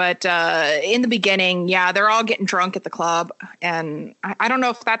dancing. But in the beginning, they're all getting drunk at the club. And I don't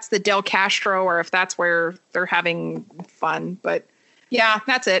know if that's the Del Castro or if that's where they're having fun. But yeah,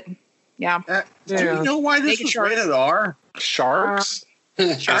 that's it. Yeah. Do you know why this was rated R? Sharks?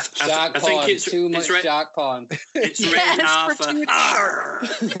 Shark pond. It's Too much shark pond. It's rated R for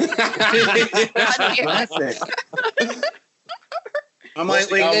I'm like,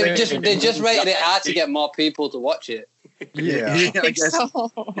 They just rated it R to get more people to watch it. Yeah. I guess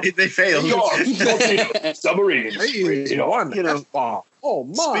they failed. Submarines. Hey, oh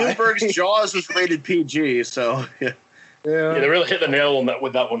my. Spielberg's Jaws was rated PG, so yeah. Yeah, they really hit the nail on that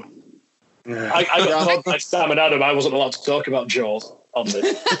with that one. I got told by Sam and Adam I wasn't allowed to talk about Jaws on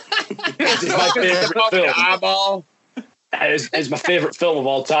this. It's my favorite film. It's my favorite film of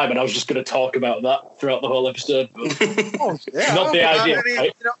all time, and I was just going to talk about that throughout the whole episode. Not the idea. I mean,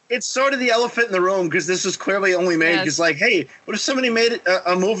 right? it's sort of the elephant in the room because this was clearly only made because, like, hey, what if somebody made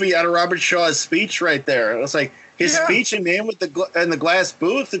a movie out of Robert Shaw's speech right there? It was like his speech in Man with the Glass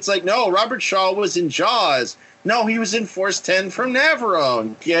Booth. It's like, no, Robert Shaw was in Jaws. No, he was in Force 10 from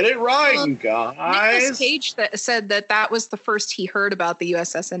Navarone. Get it right, you guys. Nicolas Cage said that was the first he heard about the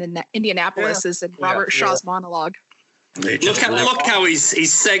USS in Indianapolis is in Robert Shaw's monologue. Look how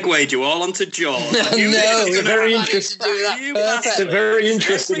he's segued you all onto Jaws. It's very interesting. It's a very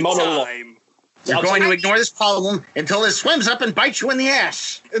interesting monologue. You're going to ignore this problem until it swims up and bites you in the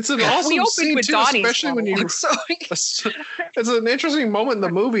ass. It's an awesome scene too, especially when you. It's an interesting moment in the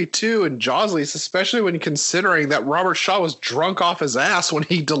movie too, in Jaws, especially when considering that Robert Shaw was drunk off his ass when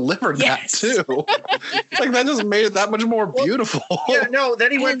he delivered that too. Like that just made it that much more beautiful. Yeah, no. Then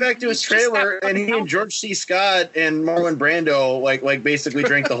he went back to his trailer, and he and George C. Scott and Marlon Brando like basically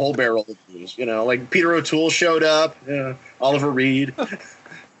drank the whole barrel of booze. Like Peter O'Toole showed up, Oliver Reed.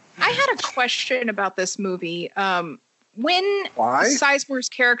 I had a question about this movie. When Sizemore's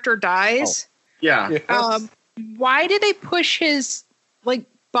character dies, why did they push his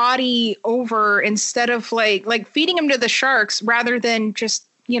body over instead of like feeding him to the sharks rather than just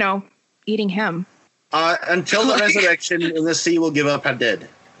eating him? Until the resurrection, and the sea will give up dead.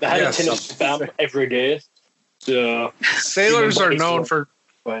 They had a tin of spam every day. So sailors are known for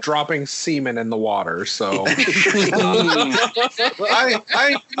dropping semen in the water. So it's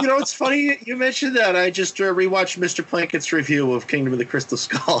funny you mentioned that. I just rewatched Mr. Plankett's review of Kingdom of the Crystal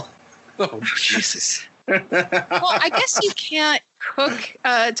Skull. Oh Jesus! Well, I guess you can't cook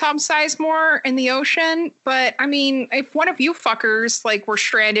Tom Sizemore in the ocean, but I mean, if one of you fuckers like were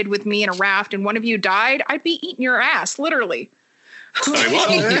stranded with me in a raft and one of you died, I'd be eating your ass, literally. Sorry, what?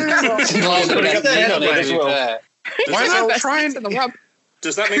 Why not try and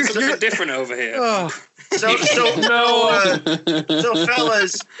Does that mean something different over here? So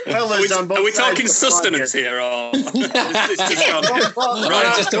fellas on both are we talking sides sustenance here, or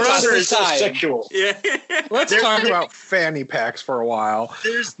brothers, sexual? Yeah. Let's talk about fanny packs for a while.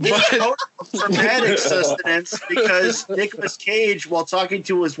 There's dramatic sustenance because Nicolas Cage, while talking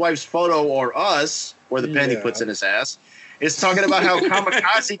to his wife's photo or us, or the pen he puts in his ass, is talking about how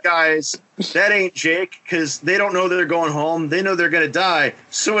kamikaze guys, that ain't Jake, because they don't know they're going home. They know they're going to die.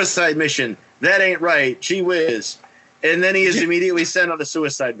 Suicide mission. That ain't right. Gee whiz. And then he is immediately sent on a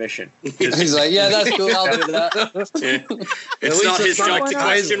suicide mission. He's like, yeah, that's cool. I'll do that. Yeah. It's not his job to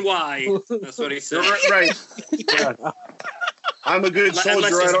question why. That's what he said. Right. Yeah. I'm a good soldier.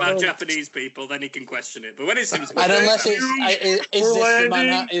 Unless it's about Japanese people, then he can question it. But when it's and unless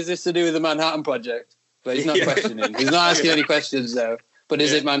is this to do with the Manhattan Project? But he's not questioning. He's not asking any questions, though. But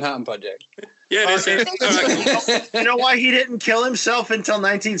is it Manhattan Project? Yeah, it is. You know why he didn't kill himself until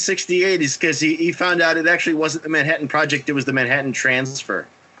 1968 is because he found out it actually wasn't the Manhattan Project; it was the Manhattan Transfer.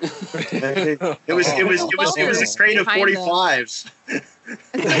 It was a crate of 45s.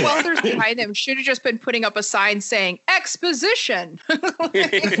 And the welders behind him should have just been putting up a sign saying "Exposition."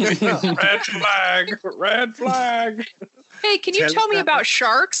 Red flag. Hey, can you tell me about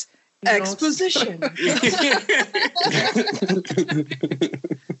sharks? Exposition. No,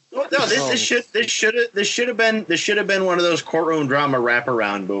 this should have been one of those courtroom drama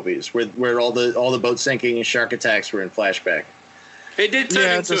wraparound movies where all the boat sinking and shark attacks were in flashback. It did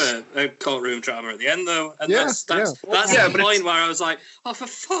turn into a courtroom drama at the end, though, and that's the point where I was like, "Oh, for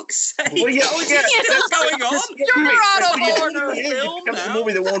fuck's sake! Well, what's going on? You're out of order." It becomes a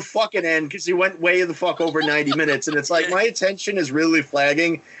movie that won't fucking end because he went way the fuck over 90 minutes, and it's like my attention is really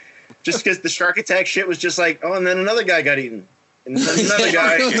flagging. Just because the shark attack shit was just like, oh, and then another guy got eaten. And then another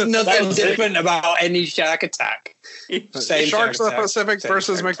guy. There's nothing different about any shark attack. Same Sharks of the Pacific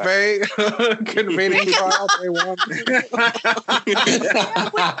versus McVeigh. Convening trial day one.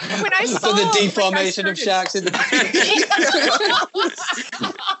 When I saw the deformation of sharks in the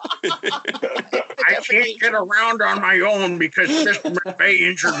I can't get around on my own because Mr. McVeigh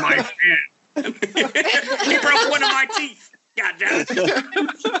injured my fin. He broke one of my teeth. God damn it. He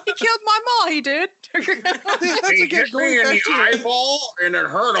killed my mom, he did. He hit me in the eyeball and it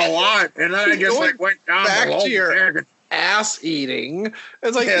hurt a lot. And then I just went down back the whole to your ass eating.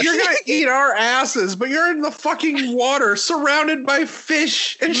 It's like you're gonna eat our asses, but you're in the fucking water surrounded by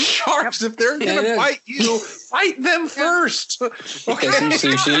fish and sharks. If they're gonna bite you, fight them first. Okay.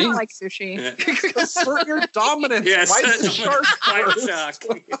 Sushi. I like sushi. Assert your dominance. Yes, fight the shark shark.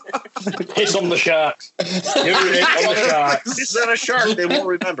 Piss on the sharks. Piss on the sharks. This is not a shark. They won't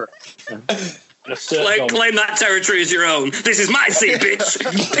remember. Claim that territory as your own. This is my sea, bitch.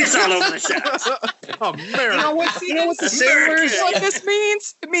 Piss all over the sharks. America. You know what the sailors? What this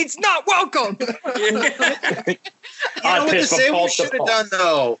means? It means not welcome. You know what the sailors should have done,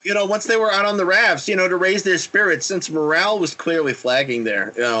 though? You know, once they were out on the rafts, to raise their spirits, since morale was clearly flagging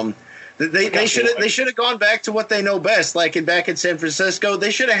there. They should have gone back to what they know best, like back in San Francisco.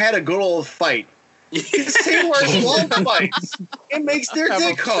 They should have had a good old fight. Sailors love fights. It makes their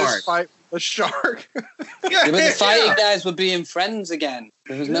dick hard. Fight the shark. But the fighting guys were being friends again.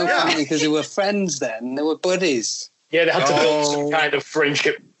 There was no fighting because they were friends then. They were buddies. Yeah, they had to build some kind of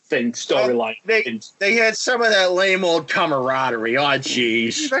friendship thing, storyline. They had some of that lame old camaraderie. Oh,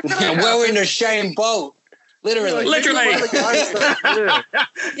 jeez. And we're in the same boat. Literally. One of the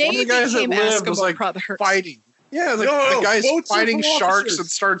guys that lived was like fighting. Yeah, the guy's fighting sharks and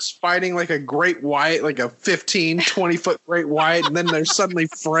starts fighting like a great white, like a 15, 20-foot great white, and then they're suddenly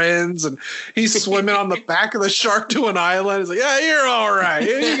friends, and he's swimming on the back of the shark to an island. He's like, yeah, you're all right.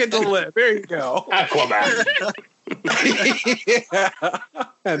 You get to live. Here you go. Aquaman. Yeah.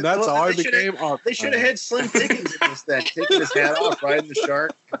 And that's how I became Aquaman. They should have had Slim Pickens in this then, taking his hat off, riding the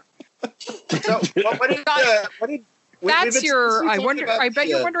shark. So, what did that's your. I wonder. I bet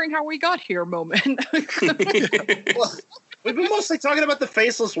you're wondering how we got here. Moment. Well, we've been mostly talking about the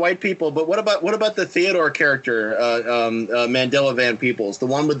faceless white people, but what about the Theodore character, Mandela Van Peebles, the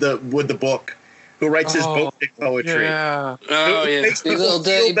one with the book? who writes his boat poetry. Yeah. Oh, yeah. Makes people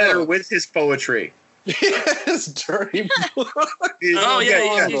feel better with his poetry. Yes, dirty blood. Oh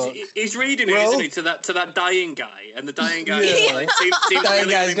yeah, he's reading it, isn't he, to that dying guy, and the dying guy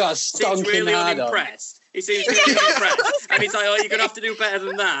seems really unimpressed. He seems really impressed, and he's like, "Oh, you're gonna have to do better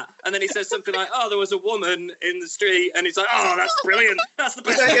than that." And then he says something like, "Oh, there was a woman in the street," and he's like, "Oh, that's brilliant. That's the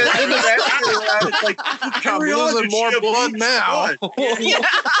best." It's like, I'm losing more blood now. Yeah.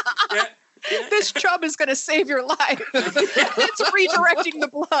 This chub is going to save your life. It's redirecting the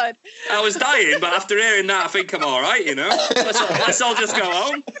blood. I was dying, but after hearing that, I think I'm all right, Let's all just go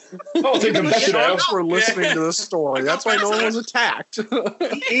home. Oh, I think I'm better now. Sharks were listening to the story. That's why no one was attacked. He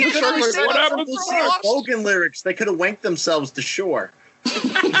could have said some Logan lyrics. They could have wanked themselves to shore.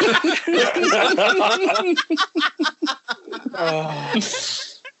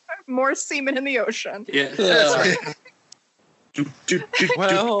 More semen in the ocean. Yeah.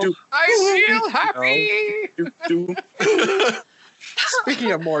 Well, I feel happy.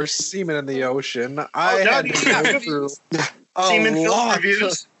 Speaking of more semen in the ocean, I had to go through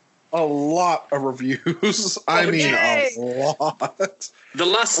a lot of reviews. I mean, a lot. The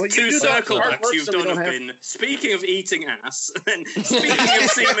last two circle backs you've done have been speaking of eating ass and speaking of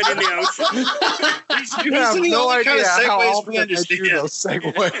semen in the ocean. You have no idea how often I do those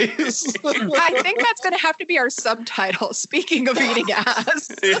segues. I think that's going to have to be our subtitle. Speaking of eating ass.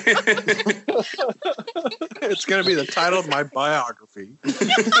 It's going to be the title of my biography.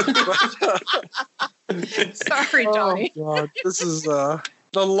 Sorry, Johnny. Oh, God. This is the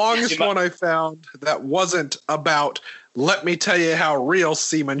longest one I found that wasn't about let me tell you how real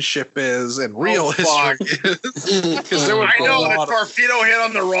seamanship is and real history is. I know the torpedo hit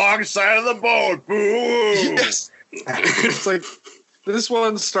on the wrong side of the boat. Boo! Yes. It's like this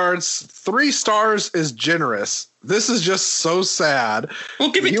one starts 3 stars is generous. This is just so sad.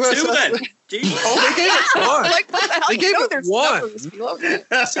 Well, give it USS 2 then. Oh, they gave it 1. Like, what the hell? They gave it 1.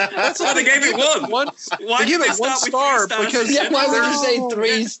 That's why they gave it 1. They gave it 1 star because why would you say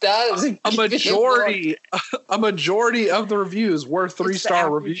 3 stars? A majority of the reviews were 3-star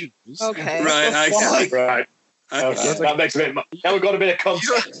reviews. Okay. Right. I see. Right. Okay. That makes a bit. Now we've got a bit of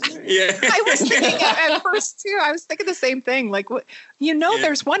context. Yeah. I was thinking at first too. I was thinking the same thing. Like,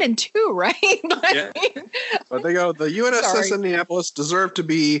 there's 1 and 2, right? Yeah. But they go. The USS Indianapolis deserved to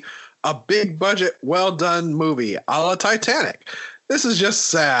be a big budget, well done movie, a la Titanic. This is just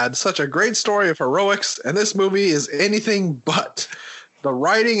sad. Such a great story of heroics, and this movie is anything but. The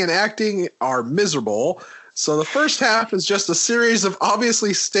writing and acting are miserable. So the first half is just a series of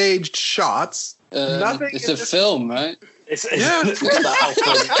obviously staged shots. It's a film, right? It's not the house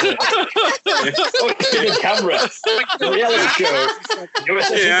camera. The reality show.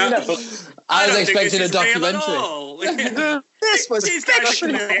 I was expecting a documentary. This was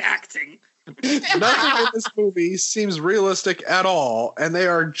fictional acting. Nothing in this movie seems realistic at all, and they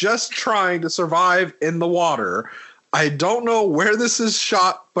are just trying to survive in the water. I don't know where this is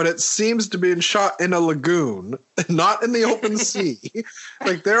shot, but it seems to be shot in a lagoon, not in the open sea.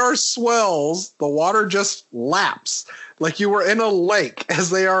 Like there are swells, the water just laps. Like you were in a lake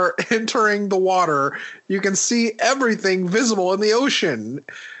as they are entering the water. You can see everything visible in the ocean.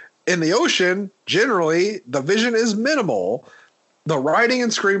 In the ocean, generally, the vision is minimal. The writing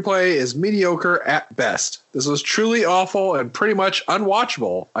and screenplay is mediocre at best. This was truly awful and pretty much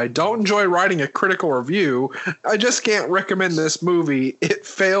unwatchable. I don't enjoy writing a critical review. I just can't recommend this movie. It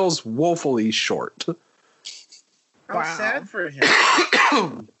fails woefully short. How sad for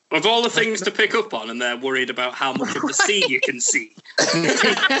him. Of all the things to pick up on, and they're worried about how much of the sea you can see.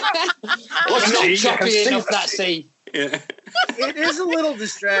 What's not choppy enough that sea? Yeah. It is a little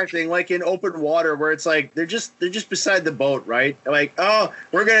distracting, like in open water, where it's like they're just beside the boat, right? Like, oh,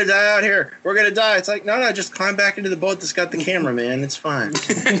 we're gonna die out here. We're gonna die. It's like, no, just climb back into the boat that's got the camera, man. It's fine.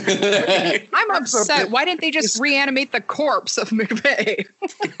 I'm upset. Why didn't they just reanimate the corpse of McVeigh?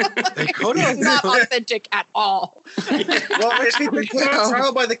 They could have. It's not authentic at all. Well, if he'd been put on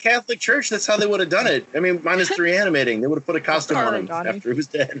trial by the Catholic Church, that's how they would have done it. I mean, minus the reanimating. They would have put a costume on him after he was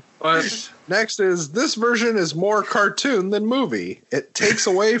dead. But next is this version is more cartoon than movie. It takes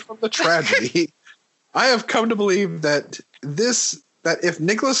away from the tragedy. I have come to believe that if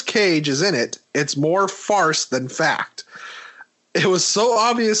Nicolas Cage is in it, it's more farce than fact. It was so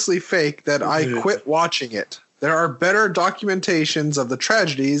obviously fake that I quit watching it. There are better documentations of the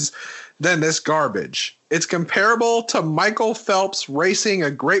tragedies than this garbage. It's comparable to Michael Phelps racing a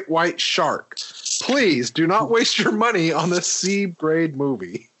great white shark. Please do not waste your money on this C-grade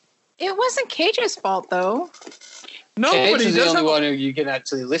movie. It wasn't Cage's fault, though. No, Cage but he is the does only one who you can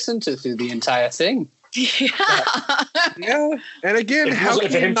actually listen to through the entire thing. Yeah. Yeah, and again, It how wasn't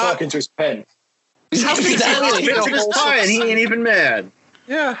can for you him not? talking to his pen. How can he spits in his pie and he ain't even mad?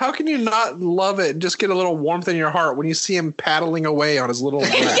 Yeah, how can you not love it and just get a little warmth in your heart when you see him paddling away on his little I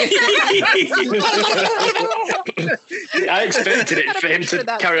expected it for him to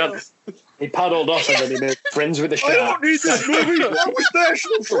carry on. He paddled off and then he made friends with the shark. I don't need this movie. That was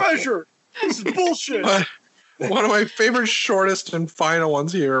National Treasure. This is bullshit. One of my favorite shortest and final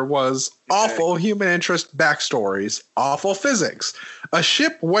ones here was awful human interest backstories, awful physics. A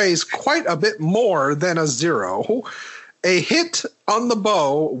ship weighs quite a bit more than a zero. A hit on the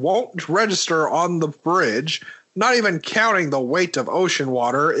bow won't register on the bridge, not even counting the weight of ocean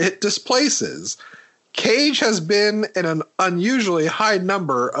water it displaces. Cage has been in an unusually high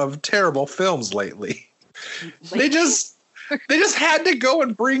number of terrible films lately. They just had to go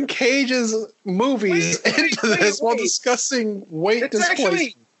and bring Cage's movies into this while discussing weight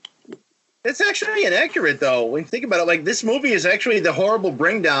displacement. It's actually inaccurate, though. When you think about it, like, this movie is actually the horrible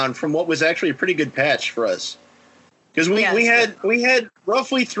bring down from what was actually a pretty good patch for us. Because we had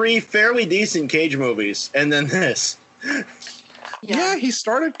roughly 3 fairly decent Cage movies, and then this. Yeah, he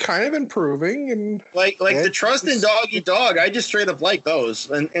started kind of improving, and like the Trust in Doggy Dog. I just straight up like those,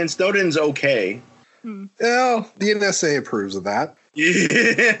 and Snowden's okay. Well, the NSA approves of that. Yeah.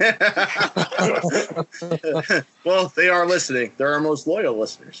 Well, they are listening. They're our most loyal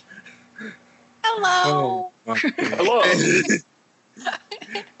listeners. Hello. Hello.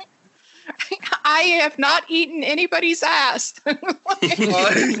 I have not eaten anybody's ass. You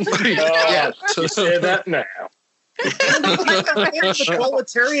say that now. The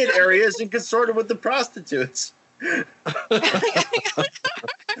proletariat area is consorted with the prostitutes.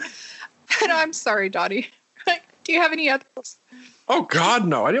 I'm sorry, Dottie. Do you have any others? Oh, God,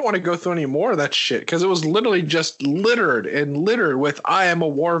 no. I didn't want to go through any more of that shit because it was literally just littered with I am a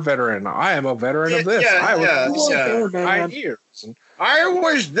war veteran. I am a veteran of this. I was 9 years. I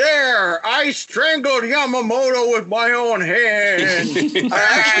was there. I strangled Yamamoto with my own hand.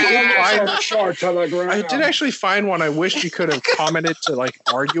 I did actually find one I wish you could have commented to like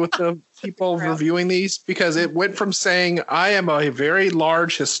argue with the people reviewing these, because it went from saying I am a very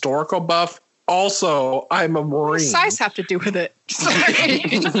large historical buff. Also, I'm a Marine. What does size have to do with it?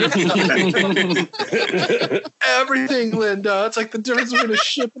 Everything, Linda. It's like the difference between a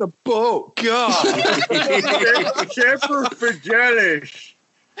ship and a boat. God. Shepherd Fidelis.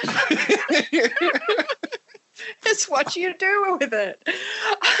 It's what you do with it.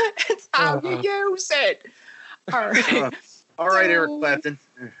 It's how you use it. All right. All right, Eric Clapton.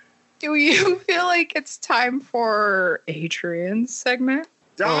 Do you feel like it's time for Adrian's segment?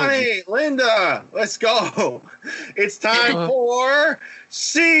 Donnie, Linda, let's go. It's time for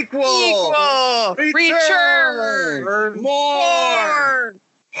sequel. Return. More.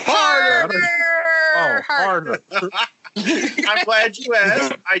 Harder. Harder. I'm glad you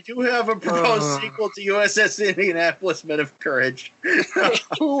asked. I do have a proposed sequel to USS Indianapolis-Men of Courage.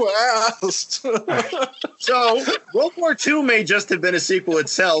 Who asked? So, World War II may just have been a sequel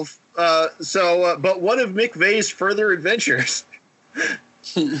itself. But what of Mick Vey's further adventures?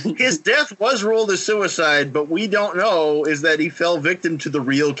 His death was ruled a suicide, but we don't know is that he fell victim to the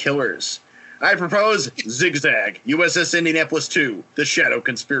real killers. I propose Zigzag, USS Indianapolis 2, The Shadow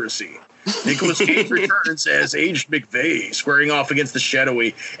Conspiracy. Nicolas Cage returns as aged McVeigh, squaring off against the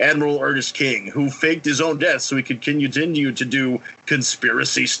shadowy Admiral Ernest King, who faked his own death so he could continue to do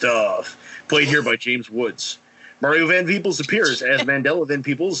conspiracy stuff. Played here by James Woods. Mario Van Peebles appears as Mandela Van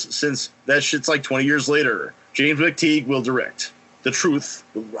Peebles, since that shit's like 20 years later. James McTeague will direct. The truth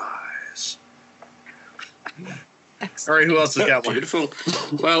will rise. All right, who else has got one? Beautiful.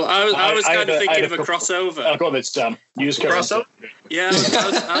 Well, I was kind of thinking of a crossover. I've got this, Sam. Use crossover? Yeah,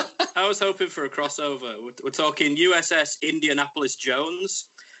 I was hoping for a crossover. We're talking USS Indianapolis Jones,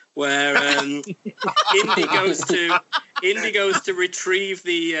 where Indy goes to retrieve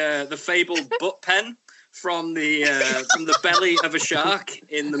the fabled butt pen from the belly of a shark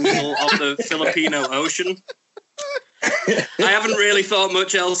in the middle of the Filipino Ocean. I haven't really thought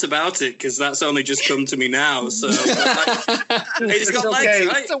much else about it because that's only just come to me now. So it's got legs,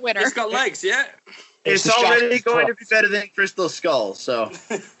 right? It's a winner. It's got legs, yeah. It's already going to be better than Crystal Skull. So,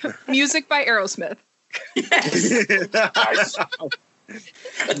 music by Aerosmith. Yes.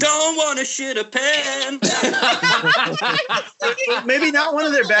 I don't want to shit a pen. Maybe not one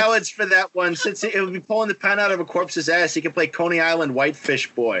of their ballads for that one, since it would be pulling the pen out of a corpse's ass. He could play Coney Island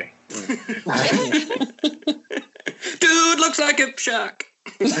Whitefish Boy. Dude looks like a shark.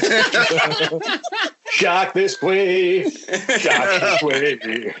 Shark this way. Shark this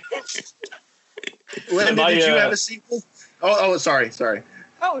way. Linda, did you have a sequel? Oh, sorry.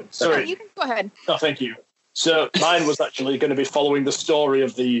 Oh, sorry. You can go ahead. Oh, thank you. So mine was actually going to be following the story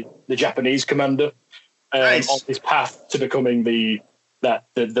of the Japanese commander Nice. on his path to becoming the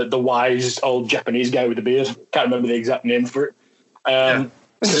wise old Japanese guy with the beard. Can't remember the exact name for it.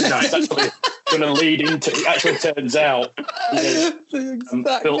 It's actually going to lead into. It actually turns out he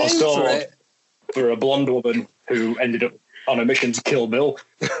built a sword for a blonde woman who ended up on a mission to kill Bill.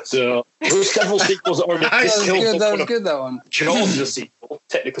 So there's several sequels that already killed. That was good. That one. Jaws the sequel,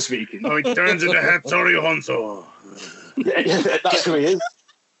 technically speaking. Oh, he turns into Hattori Honso. Yeah, that's who he is.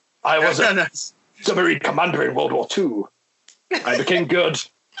 I was a submarine commander in World War II. I became good,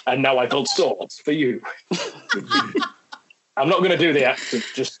 and now I build swords for you. I'm not going to do the accent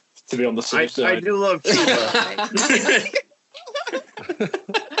just to be on the safe side. I do love Cuba.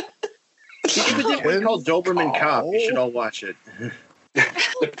 Cuba did one called Doberman Cop. You should all watch it.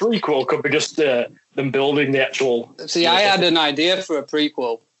 The prequel could be just them building the actual. See, I had an idea for a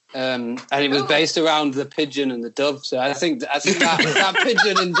prequel, and it was based around the pigeon and the dove. So I think that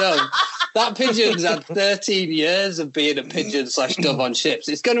pigeon and dove. That pigeon's had 13 years of being a pigeon/dove on ships.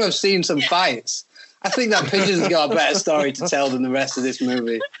 It's going to have seen some fights. I think that pigeon's got a better story to tell than the rest of this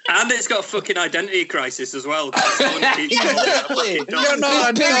movie. And it's got a fucking identity crisis as well. Exactly. You're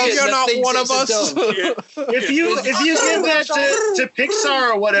not one of us. If you give that to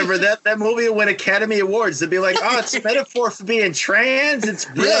Pixar or whatever, that movie will win Academy Awards. They'd be like, oh, it's a metaphor for being trans. It's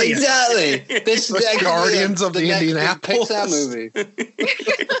brilliant. Yeah, exactly. This is Guardians of the Indianapolis Pixar movie.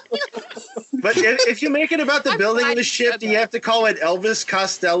 But if you make it about the building of the ship, do you have to call it Elvis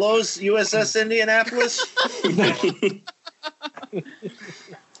Costello's USS Indianapolis?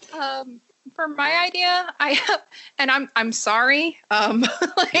 For my idea, I'm sorry.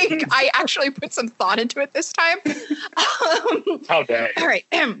 I actually put some thought into it this time. How dare you? All right.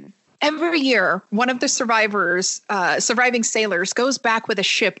 Every year, one of the surviving sailors goes back with a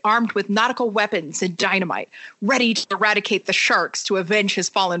ship armed with nautical weapons and dynamite, ready to eradicate the sharks to avenge his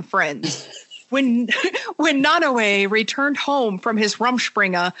fallen friends. When Nanoe returned home from his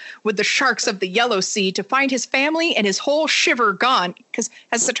Rumspringa with the sharks of the Yellow Sea to find his family and his whole shiver gone, because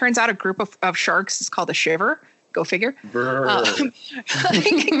as it turns out, a group of sharks is called a shiver. Go figure.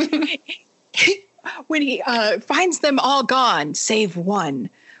 When he finds them all gone, save one.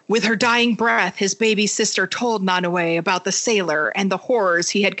 With her dying breath, his baby sister told Nanoe about the sailor and the horrors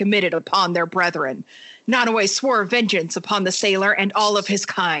he had committed upon their brethren. Nanoe swore vengeance upon the sailor and all of his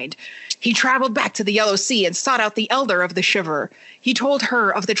kind. He traveled back to the Yellow Sea and sought out the elder of the Shiver. He told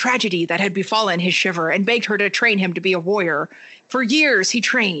her of the tragedy that had befallen his Shiver and begged her to train him to be a warrior. For years he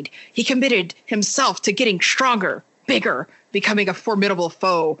trained. He committed himself to getting stronger, bigger, becoming a formidable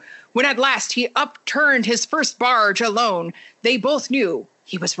foe. When at last he upturned his first barge alone, they both knew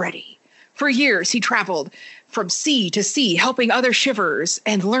he was ready. For years he traveled from sea to sea, helping other Shivers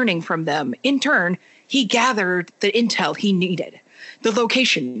and learning from them. In turn, he gathered the intel he needed. The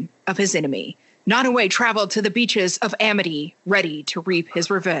location of his enemy. Nanoe traveled to the beaches of Amity, ready to reap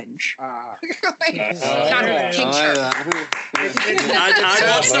his revenge. I'd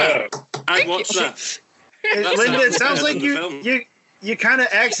watch that. Linda, it sounds like you kind of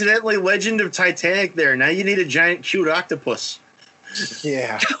accidentally Legend of Titanic there. Now you need a giant cute octopus.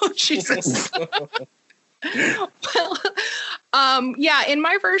 Yeah. Oh, Jesus. Well, yeah, in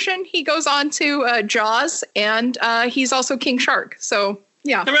my version, he goes on to Jaws, and he's also King Shark. So,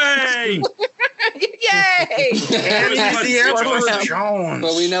 yeah. Hooray! Yay! And he's the Emperor Jones.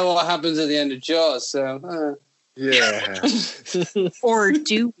 Well, we know what happens at the end of Jaws, so... Yeah. Or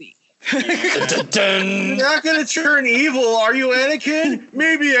do we? You're not going to turn evil, are you, Anakin?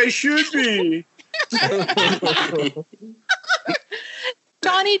 Maybe I should be.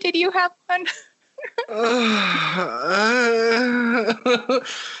 Donnie, did you have one?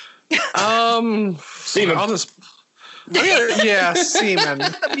 Seaman. I'll just. Yeah, Seaman.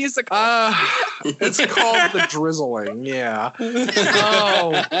 The musical. It's called The Drizzling. Yeah.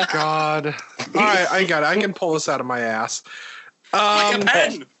 Oh God. All right, I got it. I can pull this out of my ass. Like a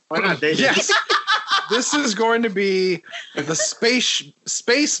pen. Why not? Yes. This is going to be the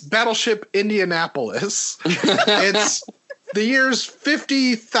space battleship Indianapolis. It's the year's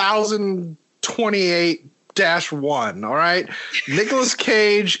 50,028-1. All right. Nicolas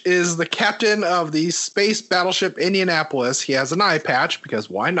Cage is the captain of the space battleship Indianapolis. He has an eye patch because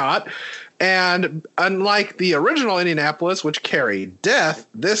why not? And unlike the original Indianapolis, which carried death,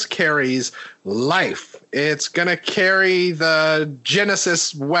 this carries life. It's going to carry the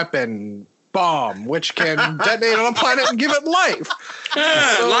Genesis weapon bomb, which can detonate on a planet and give it life.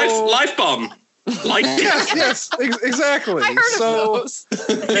 Life bomb. Like yes, exactly. I heard of those.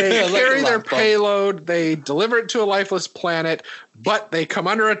 They carry their payload, they deliver it to a lifeless planet, but they come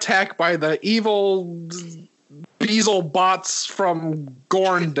under attack by the evil diesel bots from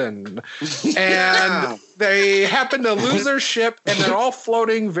Gorndon. And they happen to lose their ship, and they're all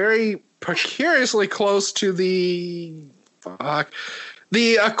floating very precariously close to the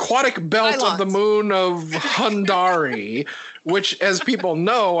aquatic belt of the moon of Hundari, which, as people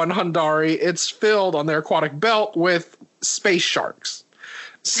know, on Hundari, it's filled on their aquatic belt with space sharks.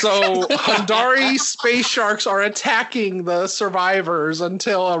 So Hundari space sharks are attacking the survivors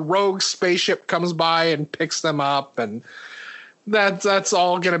until a rogue spaceship comes by and picks them up, and that's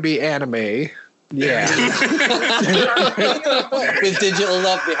all going to be anime. Yeah. With digital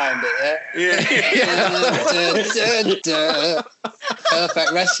love behind it, yeah?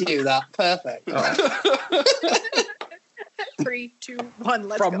 Perfect. Rescue that. Perfect. 3, 2, 1,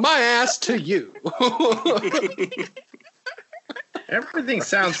 let's go. From my ass to you. Everything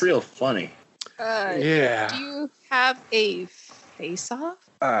sounds real funny. Yeah. Do you have a face-off?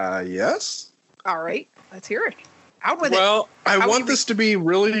 Yes. All right. Let's hear it. Out with it. Well, I want this to be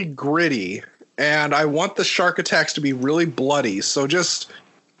really gritty, and I want the shark attacks to be really bloody. So just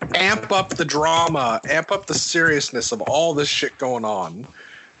amp up the drama, amp up the seriousness of all this shit going on.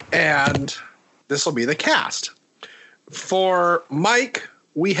 And this will be the cast. For Mike,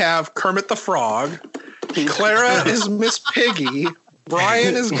 we have Kermit the Frog. Clara is Miss Piggy.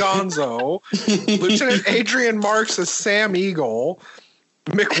 Brian is Gonzo. Lieutenant Adrian Marks is Sam Eagle.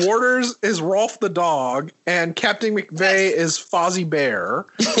 McWhorters is Rolf the Dog. And Captain McVeigh is Fozzie Bear.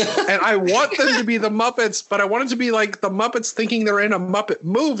 And I want them to be the Muppets, but I want it to be like the Muppets thinking they're in a Muppet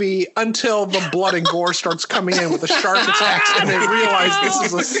movie until the blood and gore starts coming in with the shark attacks and they realize this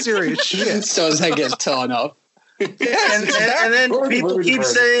is a serious shit. So his head gets torn off. Yes, and then people keep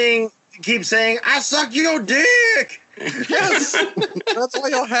saying, I suck your dick. Yes. That's why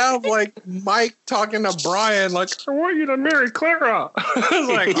you'll have like Mike talking to Brian like, I want you to marry Clara. I was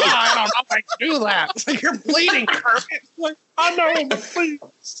like, I don't know if I can do that. It's like, you're bleeding, Kermit. Like, I know, please.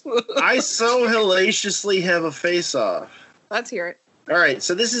 I so hellaciously have a face-off. Let's hear it. All right,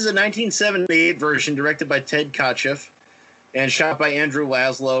 so this is a 1978 version directed by Ted Kotcheff and shot by Andrew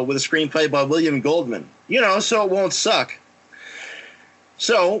Laszlo with a screenplay by William Goldman. So it won't suck.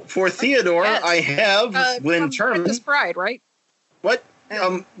 So, for Theodore, I have Glenn Turman. Princess Bride, right? What?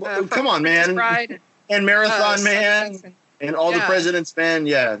 Come on, man. Bride and Marathon Man. And All the President's Men.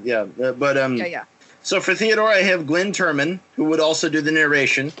 Yeah. So, for Theodore, I have Glenn Turman, who would also do the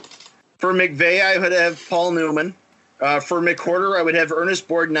narration. For McVeigh, I would have Paul Newman. For McWhorter, I would have Ernest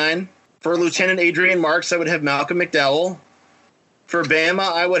Borgnine. For Lieutenant Adrian Marks, I would have Malcolm McDowell. For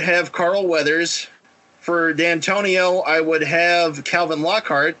Bama, I would have Carl Weathers. For D'Antonio, I would have Calvin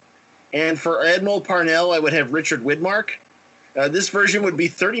Lockhart. And for Admiral Parnell, I would have Richard Widmark. This version would be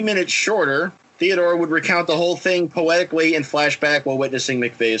 30 minutes shorter. Theodore would recount the whole thing poetically in flashback while witnessing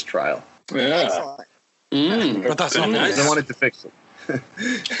McVeigh's trial. Yeah. But that's not nice. I wanted to fix it.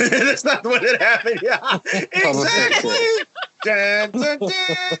 That's not what had happened. Yeah, exactly.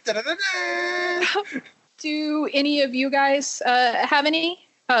 Do any of you guys have any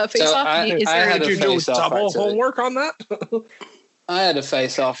face-off? Did you do double homework on that? I had a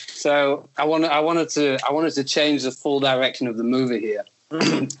face-off, so I wanted to change the full direction of the movie here.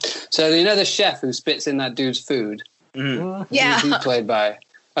 So the chef who spits in that dude's food? Yeah. Who's he played by?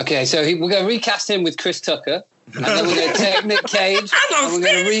 Okay, so we're going to recast him with Chris Tucker. And then we're going to take Nick Cage and we're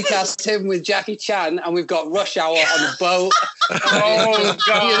going to recast him with Jackie Chan, and we've got Rush Hour on a boat. Oh,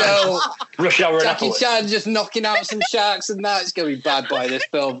 God. Rush Hour Jackie Chan just knocking out some sharks, and that is going to be bad boy, this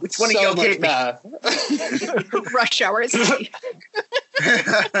film. It's Which one so of much you better. Rush Hour is So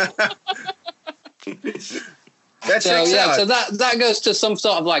that goes to some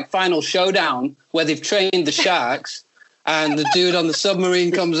sort of like final showdown where they've trained the sharks. And the dude on the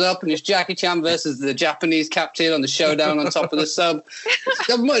submarine comes up, and it's Jackie Chan versus the Japanese captain on the showdown on top of the sub. It's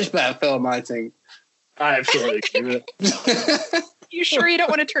a much better film, I think. I absolutely agree with it. You sure you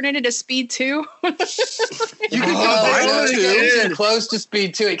don't want to turn it into Speed 2? You can close to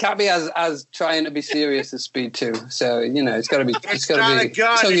Speed 2. It can't be as trying to be serious as Speed 2. So it's got to be. It's got to be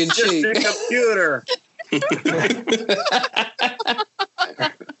tongue in cheek. It's just a computer.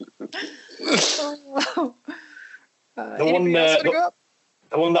 The one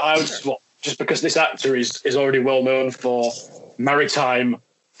that I would just because this actor is already well known for maritime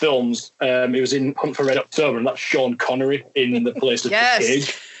films. He was in Hunt for Red October, and that's Sean Connery in The Place of the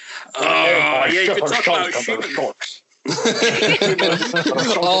Cage. You could talk about sharks.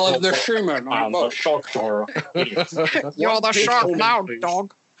 All of the Schumann. And the sharks are. You're the shark now,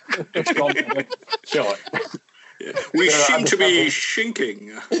 dog. Sure. We seem to be shinking.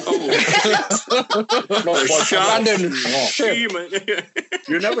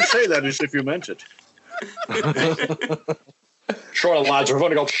 You never say that as if you meant it. Sorry, lads, we've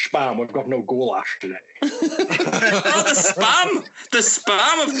only got spam. We've got no goulash today. Oh, the spam! The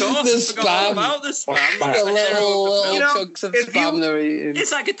spam, of course. The I forgot all spam. about the spam. The little chunks of if spam you- they're eating.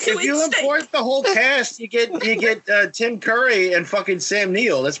 It's like a If you two-inch steak. import the whole cast, you get Tim Curry and fucking Sam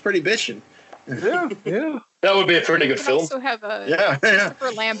Neill. That's pretty bitchin'. Yeah. That would be a pretty You good could film. also have a Yeah.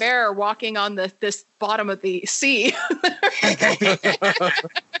 Christopher Lambert walking on this bottom of the sea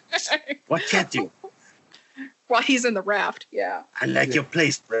What can't you? while he's in the raft. Yeah. I like your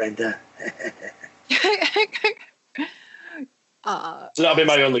place, Brenda. So that'll be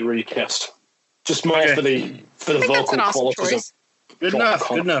my only recast. Just more Okay. for the I think that's vocal an awesome qualities choice. Good John enough.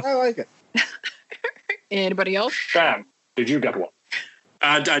 Connor. Good enough. I like it. Anybody else? of Sham. Did you get one?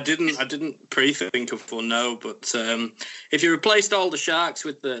 I didn't pre-think of one, no, but if you replaced all the sharks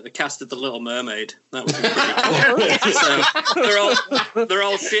with the cast of The Little Mermaid, that would be pretty cool. So they're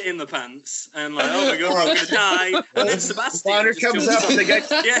all shit in the pants and like, oh my god, we're gonna die. And then Sebastian Bonner just comes jumps up and the guy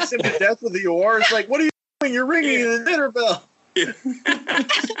Yeah. hits him to death with the oar. It's like, what are you doing? You're ringing the dinner bell.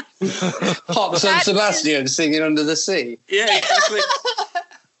 Hops on Sebastian singing Under the Sea. Yeah, exactly.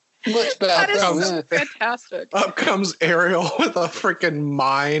 Much better. That is film, so yeah. fantastic. Up comes Ariel with a freaking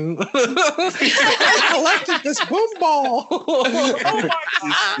mine. I collected this boom ball.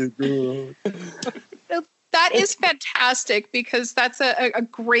 That is fantastic because that's a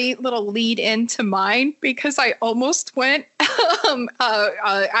great little lead into mine because I almost went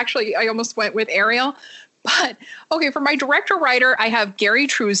actually I almost went with Ariel. But okay, for my director writer, I have Gary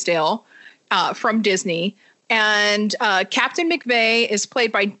Truesdale from Disney. And Captain McVeigh is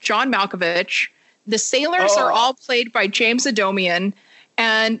played by John Malkovich. The sailors are all played by James Adomian.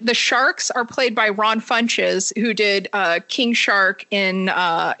 And the sharks are played by Ron Funches, who did King Shark in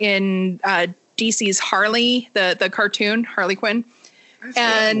DC's Harley, the cartoon, Harley Quinn.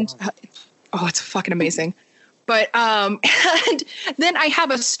 And it's fucking amazing. But and then I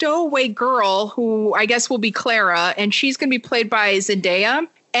have a stowaway girl who I guess will be Clara, and she's going to be played by Zendaya.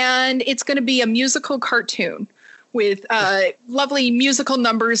 And it's going to be a musical cartoon with lovely musical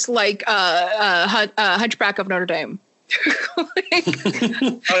numbers like Hunchback of Notre Dame.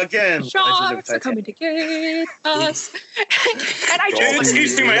 Again, Sharks are coming to get us. And I It's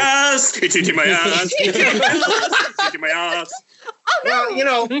just eating my ass. It's eating my ass. It's eating my ass. Well,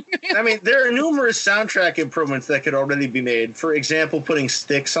 I mean, there are numerous soundtrack improvements that could already be made. For example, putting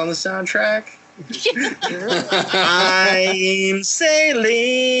Styx on the soundtrack. I'm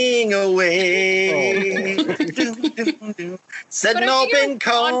sailing away. Setting open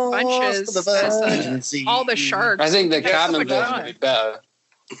calls for the virgin sea. all the sharks. I think the That's canon so version much would be better.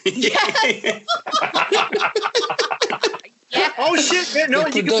 Yeah. Oh shit! Man, no,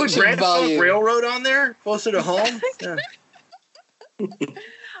 The you can put production Grand Funk value. Railroad on there, closer to home. Yeah.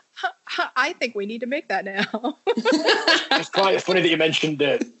 I think we need to make that now. It's quite funny that you mentioned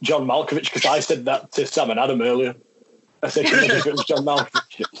John Malkovich because I said that to Sam and Adam earlier. I said, can you imagine if it was John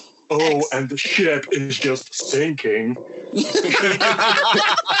Malkovich? Oh, and the ship is just sinking.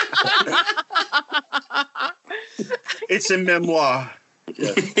 It's a memoir.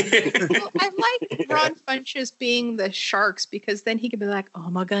 Well, I like Ron Funches being the sharks because then he can be like, "Oh,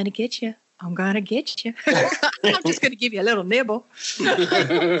 am I gonna get you? I'm gonna get you. I'm just gonna give you a little nibble."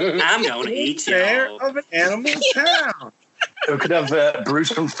 I'm going to eat Fair you. of an animal town. We could have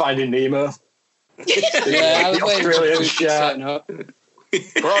Bruce from Finding Nemo. Yeah, I was The waiting for Australian Bruce to shit. sign up.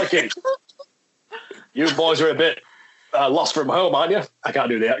 Crikey. You boys are a bit lost from home, aren't you? I can't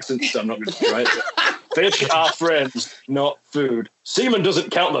do the accent, so I'm not going to try it. Fish are friends, not food. Semen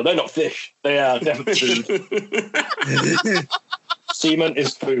doesn't count, though. They're not fish. They are definitely food. Semen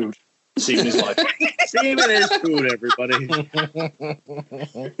is food. Semen is life. Semen is food, everybody.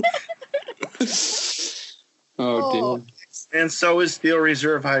 Oh, dear. And so is Steel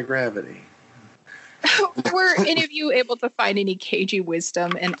Reserve High Gravity. Were any of you able to find any cagey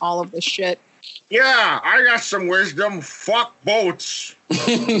wisdom in all of this shit? Yeah, I got some wisdom. Fuck boats.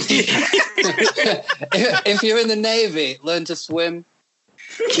 If you're in the Navy, learn to swim.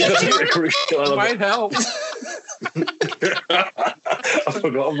 Might help. I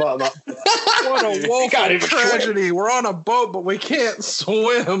forgot about that. What a woeful Can't even tragedy. We're on a boat, but we can't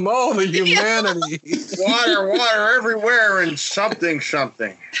swim. Oh, the humanity. Water everywhere and something.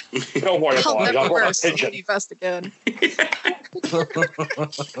 Don't worry I'll about it. never I've wear got a a pigeon. safety vest again.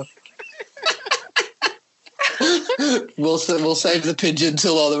 We'll save the pigeon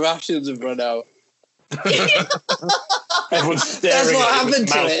till all the rations have run out. Everyone's staring. That's what at happened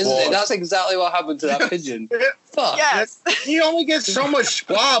to mouth it, isn't it? water. That's exactly what happened to that pigeon. Fuck. Yes. He only gets so much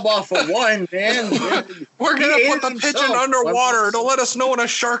squab off of one, man. We're He gonna ate put it the pigeon himself. underwater to let us know when a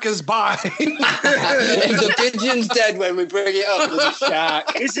shark is by. If the pigeon's dead when we bring it up, there's a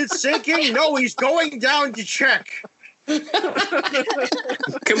shark. Is it sinking? No, he's going down to check. Can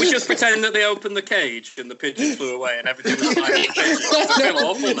we just pretend that they opened the cage and the pigeon flew away and everything was fine with the pigeon? I feel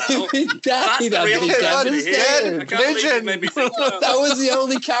awful now. He That's died, the real Andy. tragedy here. dead. I can't believe you Pigeon. made me think that. That was the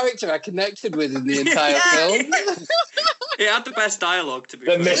only character I connected with in the entire film. It had the best dialogue, to be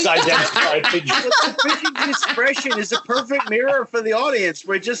The fair. misidentified pigeon. The pigeon's expression is a perfect mirror for the audience,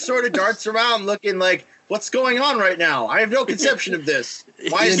 where it just sort of darts around looking like, what's going on right now? I have no conception of this.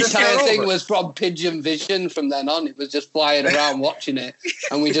 Why The is this entire not thing over? was from pigeon vision from then on. It was just flying around watching it.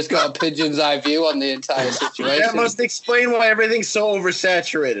 And we just got a pigeon's eye view on the entire situation. That must explain why everything's so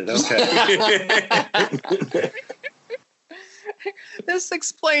oversaturated. Okay. This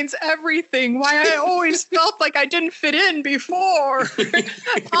explains everything. Why I always felt like I didn't fit in before.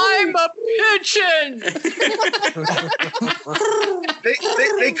 I'm a pigeon.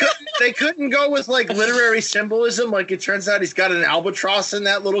 They couldn't go with like literary symbolism. Like it turns out he's got an albatross in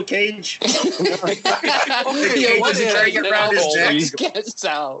that little cage. Yeah, what He's if- carrying it around his neck. Always gets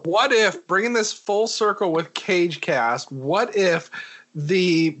out. What if, bringing this full circle with Cage Cast, what if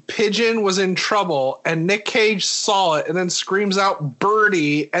the pigeon was in trouble and Nick Cage saw it and then screams out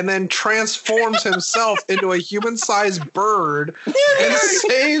 "Birdie" and then transforms himself into a human-sized bird and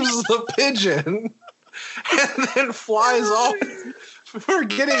saves the pigeon and then flies off,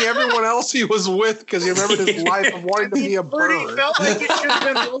 forgetting everyone else he was with because he remembered his life of wanting to be a Birdie bird. felt like it should have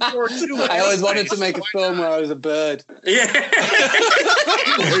been World War II. I always wanted to make a film where I was a bird. Yeah.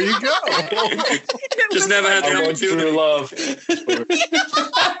 There you go. Just never had the I'm going opportunity. through love.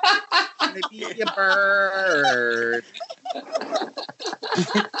 To be a bird.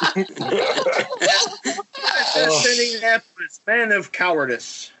 That's Indianapolis, men of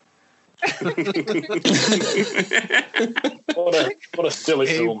cowardice. What a silly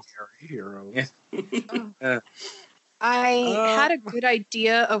film. Hero. I had a good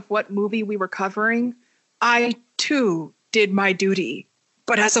idea of what movie we were covering. I, too, did my duty.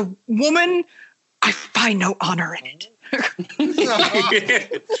 But as a woman, I find no honor in it.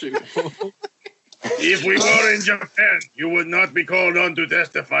 If we were in Japan, you would not be called on to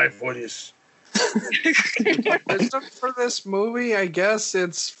testify for this. Wisdom for this movie, I guess,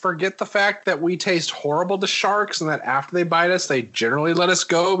 it's forget the fact that we taste horrible to sharks and that after they bite us, they generally let us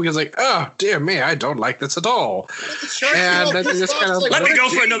go because, like, oh, dear me, I don't like this at all. And then you just kind of Let me go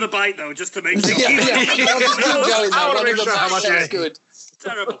for another bite, though, just to make sure. I wanna make sure how much I- good.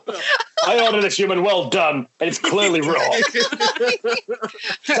 Terrible. I ordered this human well done, and it's clearly raw.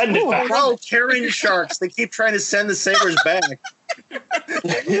 Send it back. No, carrying sharks. They keep trying to send the sailors back.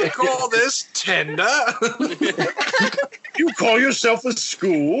 You call this tender? You call yourself a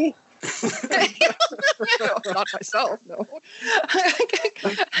school? Not myself, no.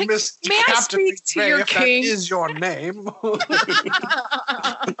 Miss May I Captain speak to McVeigh, your if king? that is your name.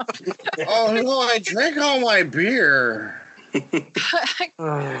 Oh, no, I drank all my beer.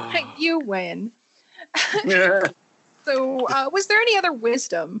 You win. Yeah. So, was there any other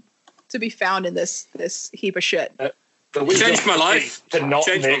wisdom to be found in this heap of shit? Changed my life. To not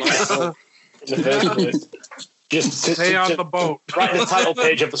Changed my mix life. in the first place. Just Stay on the boat. write the title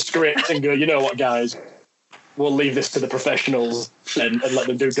page of the script and go, you know what, guys? We'll leave this to the professionals and let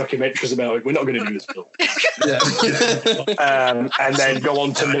them do documentaries about it. We're not going to do this film. And then go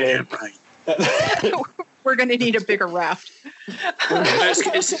on to name. We're going to need a bigger raft. It's We're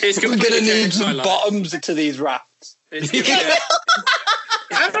going to completely need changed my some life. bottoms to these rafts.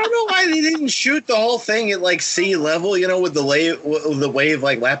 I don't know why they didn't shoot the whole thing at like sea level, you know, with the wave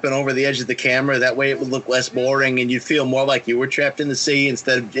like lapping over the edge of the camera. That way it would look less boring and you'd feel more like you were trapped in the sea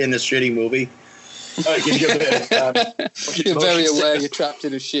instead of in a shitty movie. It gives you a bit of, You're very aware you're trapped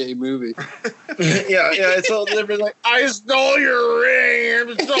in a shitty movie. Yeah, it's all different. Like, I stole your ring.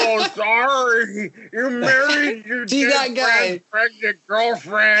 I'm so sorry. You married your See that guy? pregnant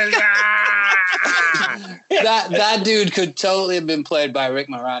girlfriend. Ah! That dude could totally have been played by Rick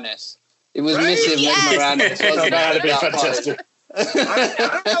Moranis. It was Right? missing Yes. Rick Moranis. wasn't that would it, be at that point? fantastic. I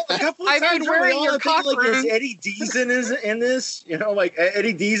don't know, a couple of I've times been wearing early your on, I think, like, cock is ring. Eddie Deason is in this, you know, like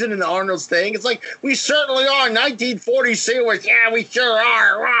Eddie Deason and the Arnold's thing. It's like, we certainly are 1940 sailors. Yeah, we sure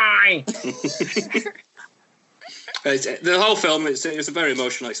are. Why? The whole film, it's a very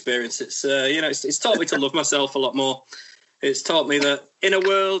emotional experience. It's it's taught me to love myself a lot more. It's taught me that in a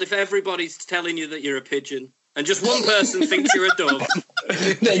world, if everybody's telling you that you're a pigeon, and just one person thinks you're a dove,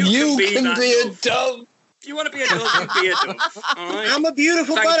 then you can be a dove. If you want to be a dove, you be a dove. All right? I'm a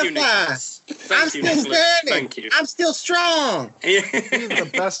beautiful butterfly. I'm still standing. Thank you. I'm still strong. You're the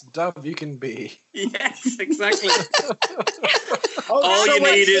best dove you can be. Yes, exactly. All you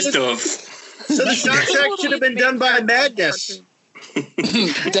need is dove. So the soundtrack should have been done by Madness.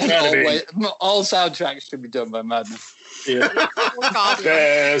 All soundtracks should be done by Madness. Yeah.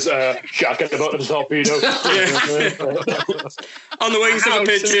 There's a shark at the bottom of the torpedo. On the wings of a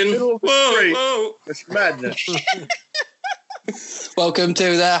pigeon. Whoa, whoa. It's Madness. Welcome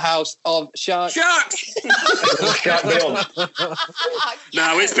to the house of sharks. Sharks! Shark Bill.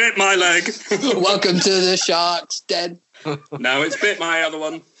 Now it's bit my leg. Welcome to the shark's den. Now it's bit my other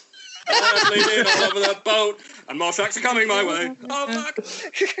one. I'm bleeding all over the boat, and more sharks are coming my way. Oh, fuck.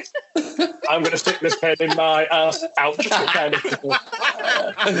 I'm going to stick this pen in my ass. Ouch. Kind of. Better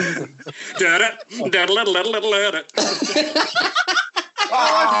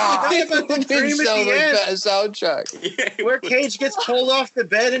soundtrack. Where Cage gets pulled off the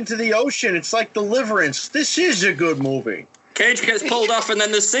bed into the ocean. It's like Deliverance. This is a good movie. Cage gets pulled off and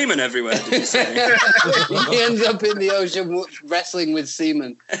then there's semen everywhere, did you say? He ends up in the ocean wrestling with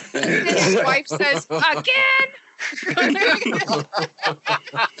semen. His wife says, again!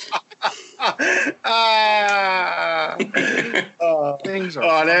 Things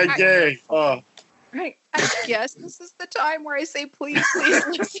are that gay. Right. I guess this is the time where I say, please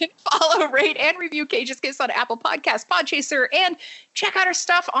listen, follow, rate, and review Cage's Kiss on Apple Podcasts, Podchaser, and check out our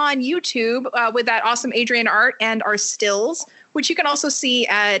stuff on YouTube with that awesome Adrian art and our stills, which you can also see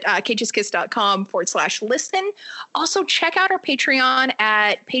at cageskiss.com/listen. Also, check out our Patreon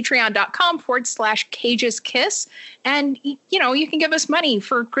at patreon.com/cageskiss. And, you know, you can give us money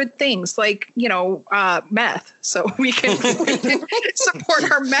for good things like, you know, meth. So we can support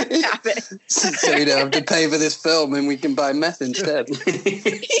our meth habit. So we don't have to pay for this film and we can buy meth instead.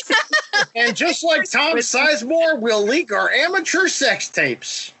 And just like Tom Sizemore, we'll leak our amateur sex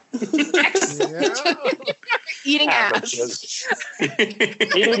tapes. Eating ass.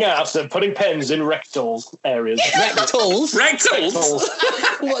 Eating ass and putting pens in rectals areas. Rectals?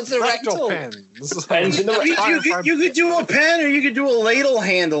 What's a rectal? pens. Pens in the rectals. You could do a pen or you could do a ladle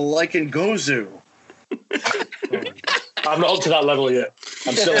handle like in Gozu. I'm not up to that level yet.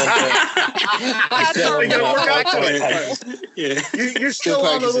 I'm still on You're still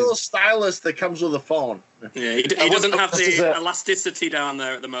on the little stylus that comes with a phone. Yeah, he doesn't have the elasticity down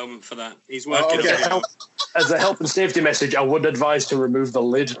there at the moment for that. He's working on it. As a health and safety message, I would advise to remove the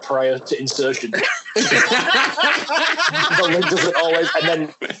lid prior to insertion. The lid doesn't always,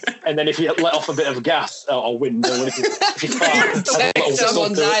 and then if you let off a bit of gas or wind, or if you fart,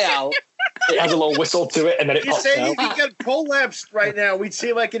 someone's eye out. It has a little whistle to it, and then it pops out. You're saying if you get prolapsed right now, we'd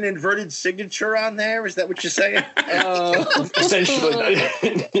see like an inverted signature on there? Is that what you're saying? Essentially.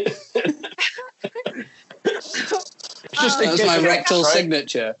 That was my rectal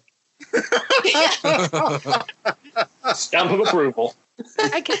signature. Stamp of approval.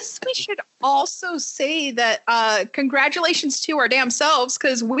 I guess we should also say that congratulations to our damn selves,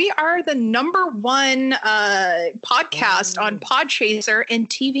 because we are the #1 podcast on Podchaser in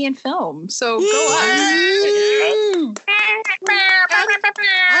TV and film. So go on. How did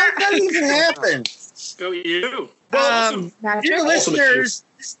that even happen? Go you. Well, dear listeners,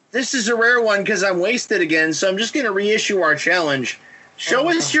 this is a rare one because I'm wasted again, so I'm just going to reissue our challenge. Show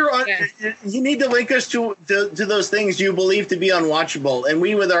us your. You need to link us to those things you believe to be unwatchable, and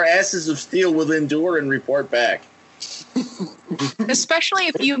we, with our asses of steel, will endure and report back. Especially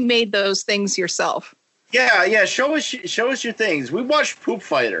if you made those things yourself. Yeah. Show us your things. We watched Poop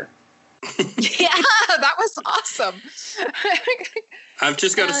Fighter. Yeah, that was awesome. I've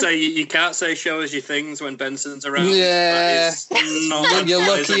just got to say, you can't say "show us your things" when Benson's around. Yeah, you're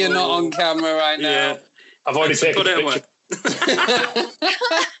lucky you're not on camera right now. Yeah. I've already taken put it a away.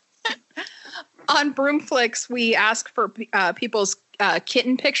 On Broomflix, we ask for people's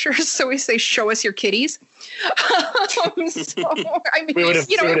kitten pictures, so we say, "Show us your kitties." So, I mean, we would have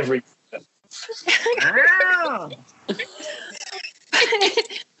read.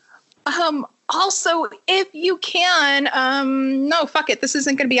 Also, if you can, no, fuck it, this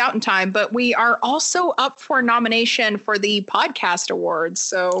isn't going to be out in time, but we are also up for nomination for the podcast awards.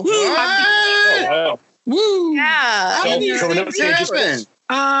 So, wow. Woo! Yeah. Coming up to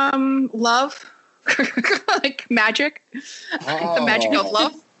love, like magic, the magic of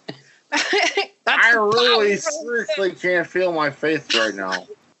love. I really seriously can't feel my faith right now.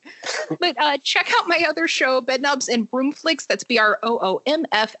 But check out my other show, Bedknobs and Broomflicks. That's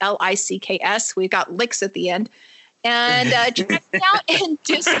BROOMFLICKS. We've got licks at the end. And check me out in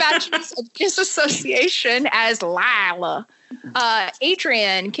Dispatches of Disassociation as Lila.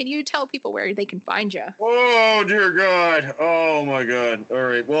 Adrian, can you tell people where they can find you? Oh, dear God. Oh, my God. All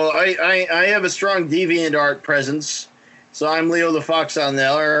right. Well, I have a strong DeviantArt presence. So I'm Leo the Fox on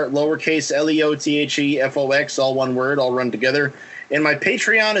there, lowercase LeoTheFox, all one word, all run together. And my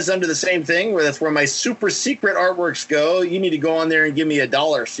Patreon is under the same thing, where that's where my super secret artworks go. You need to go on there and give me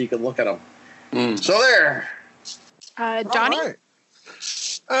 $1 so you can look at them. So there. Donnie?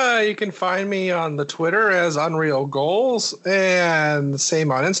 Right. You can find me on the Twitter as Unreal Goals, and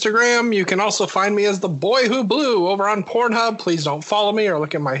same on Instagram. You can also find me as the Boy Who Blew over on Pornhub. Please don't follow me or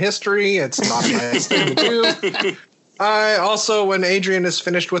look at my history. It's not a nice thing to do. I also, when Adrian is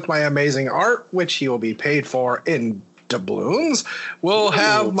finished with my amazing art, which he will be paid for in doubloons, we'll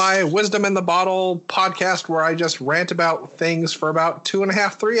have my Wisdom in the Bottle podcast where I just rant about things for about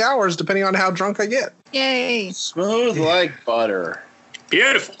 2.5, 3 hours, depending on how drunk I get. Yay. Smooth like butter.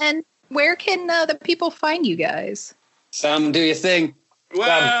 Beautiful. And where can the people find you guys? Sam, do your thing.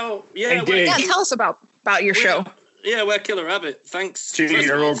 Well, yeah. Tell us about your show. Yeah, we're Killer Rabbit. Thanks. Thank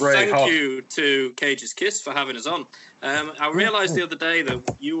You to Cage's Kiss for having us on. I realised the other day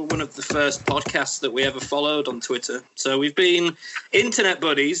that you were one of the first podcasts that we ever followed on Twitter. So we've been internet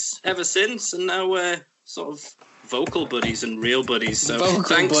buddies ever since, and now we're sort of vocal buddies and real buddies. So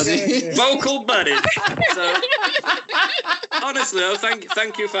vocal buddies. So honestly,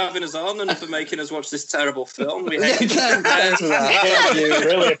 thank you for having us on and for making us watch this terrible film. Thanks for that.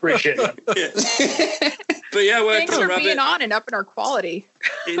 Really appreciate that. Yeah. But yeah, we're Thanks Killer for Rabbit. being on and upping our quality.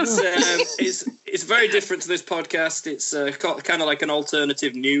 It's very different to this podcast. It's kind of like an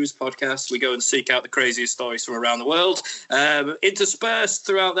alternative news podcast. We go and seek out the craziest stories from around the world. Interspersed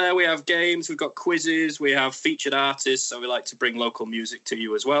throughout there, we have games, we've got quizzes, we have featured artists, so we like to bring local music to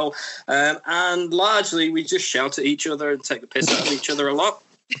you as well. And largely, we just shout at each other and take the piss out of each other a lot.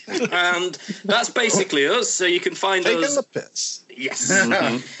 And that's basically us. So you can find us. Taking the piss. Yes.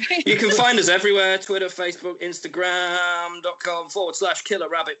 You can find us everywhere: Twitter, Facebook,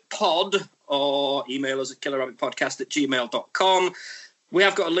 Instagram.com/KillerRabbitPod, or email us at killerrabbitpodcast@gmail.com. We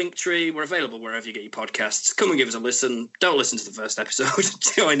have got a link tree. We're available wherever you get your podcasts. Come and give us a listen. Don't listen to the first episode.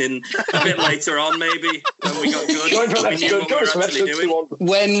 Join in a bit later on, maybe, when we got good.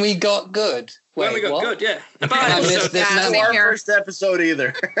 When we got good. When we got good, yeah. Our first episode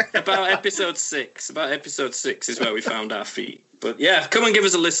either. About episode 6. About episode 6 is where we found our feet. But yeah, come and give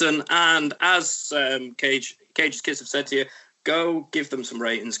us a listen. And as Cage's Kids have said to you, go give them some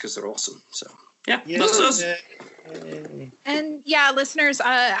ratings because they're awesome. So yeah, that's us. And yeah, listeners,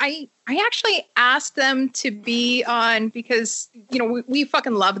 I actually asked them to be on because, we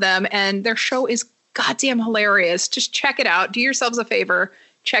fucking love them and their show is goddamn hilarious. Just check it out. Do yourselves a favor.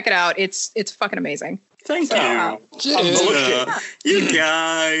 Check it out. It's fucking amazing. Thank you. You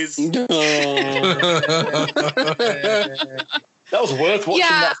guys. That was worth watching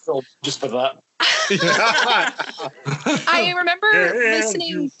that film just for that. I remember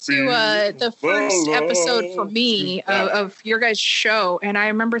listening to the first episode for me of your guys' show, and I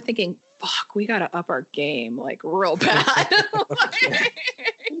remember thinking, fuck, we got to up our game, like, real bad.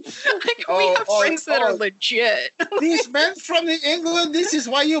 We have friends that are legit. These men from England, this is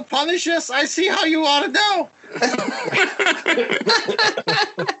why you punish us? I see how you ought to know.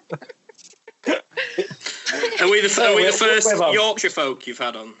 Are we the first Yorkshire folk you've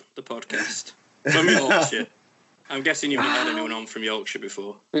had on the podcast? From Yorkshire. I'm guessing you've not had anyone on from Yorkshire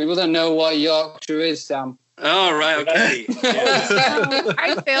before. People don't know what Yorkshire is, Sam. Oh, right, okay. Yeah.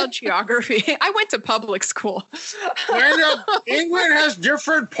 I failed geography. I went to public school. England has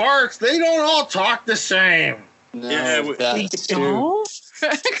different parts. They don't all talk the same. No, Yeah, that's true.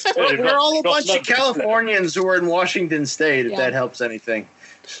 We're all a bunch of Californians who are in Washington State, if that helps anything.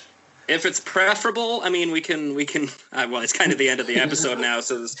 If it's preferable, I mean, we can. Well, it's kind of the end of the episode now,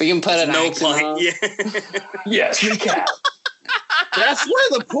 so we can put no point. Yeah. Yes, we can. That's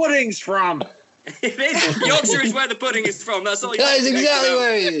where the pudding's from. It is. Yorkshire is where the pudding is from. That's all. That is exactly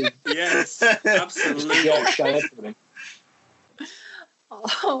where it is. Yes, absolutely. Yorkshire pudding.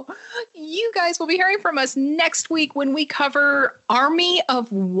 Oh, you guys will be hearing from us next week when we cover Army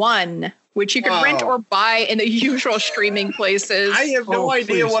of One, which you can rent or buy in the usual streaming places. I have no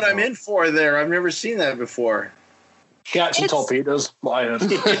idea what I'm in for there. I've never seen that before. Cats and torpedoes.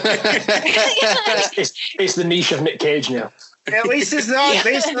 It's the niche of Nick Cage now. At least it's not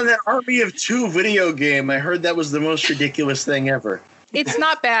based on that Army of Two video game. I heard that was the most ridiculous thing ever. It's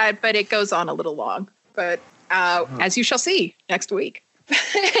not bad, but it goes on a little long. But as you shall see next week.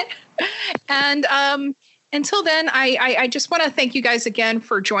 And until then, I just want to thank you guys again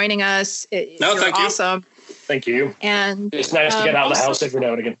for joining us. You're thank you. Awesome. Thank you. And it's nice to get out of the house every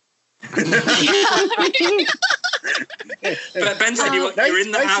now and again. But Benson, you're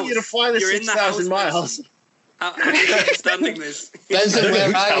in the nice house. of you to fly the 6,000 miles. How are you understanding this? Benson,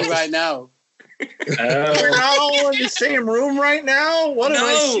 where are you right now? We're not all in the same room right now? What am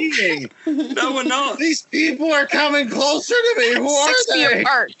I seeing? No, we're not. These people are coming closer to me. Who are 6 feet they?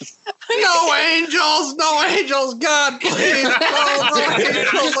 apart. No angels, no angels, God, please, no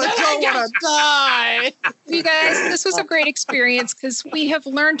angels, I don't want to die. You guys, this was a great experience because we have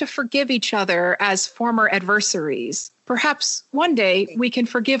learned to forgive each other as former adversaries. Perhaps one day we can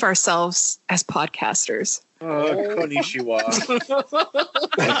forgive ourselves as podcasters. Oh, konnichiwa.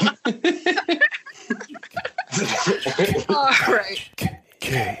 All right.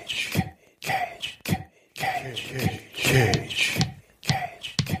 Cage.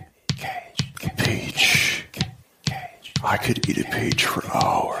 Peach. I could eat a peach for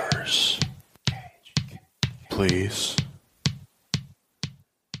hours. Please.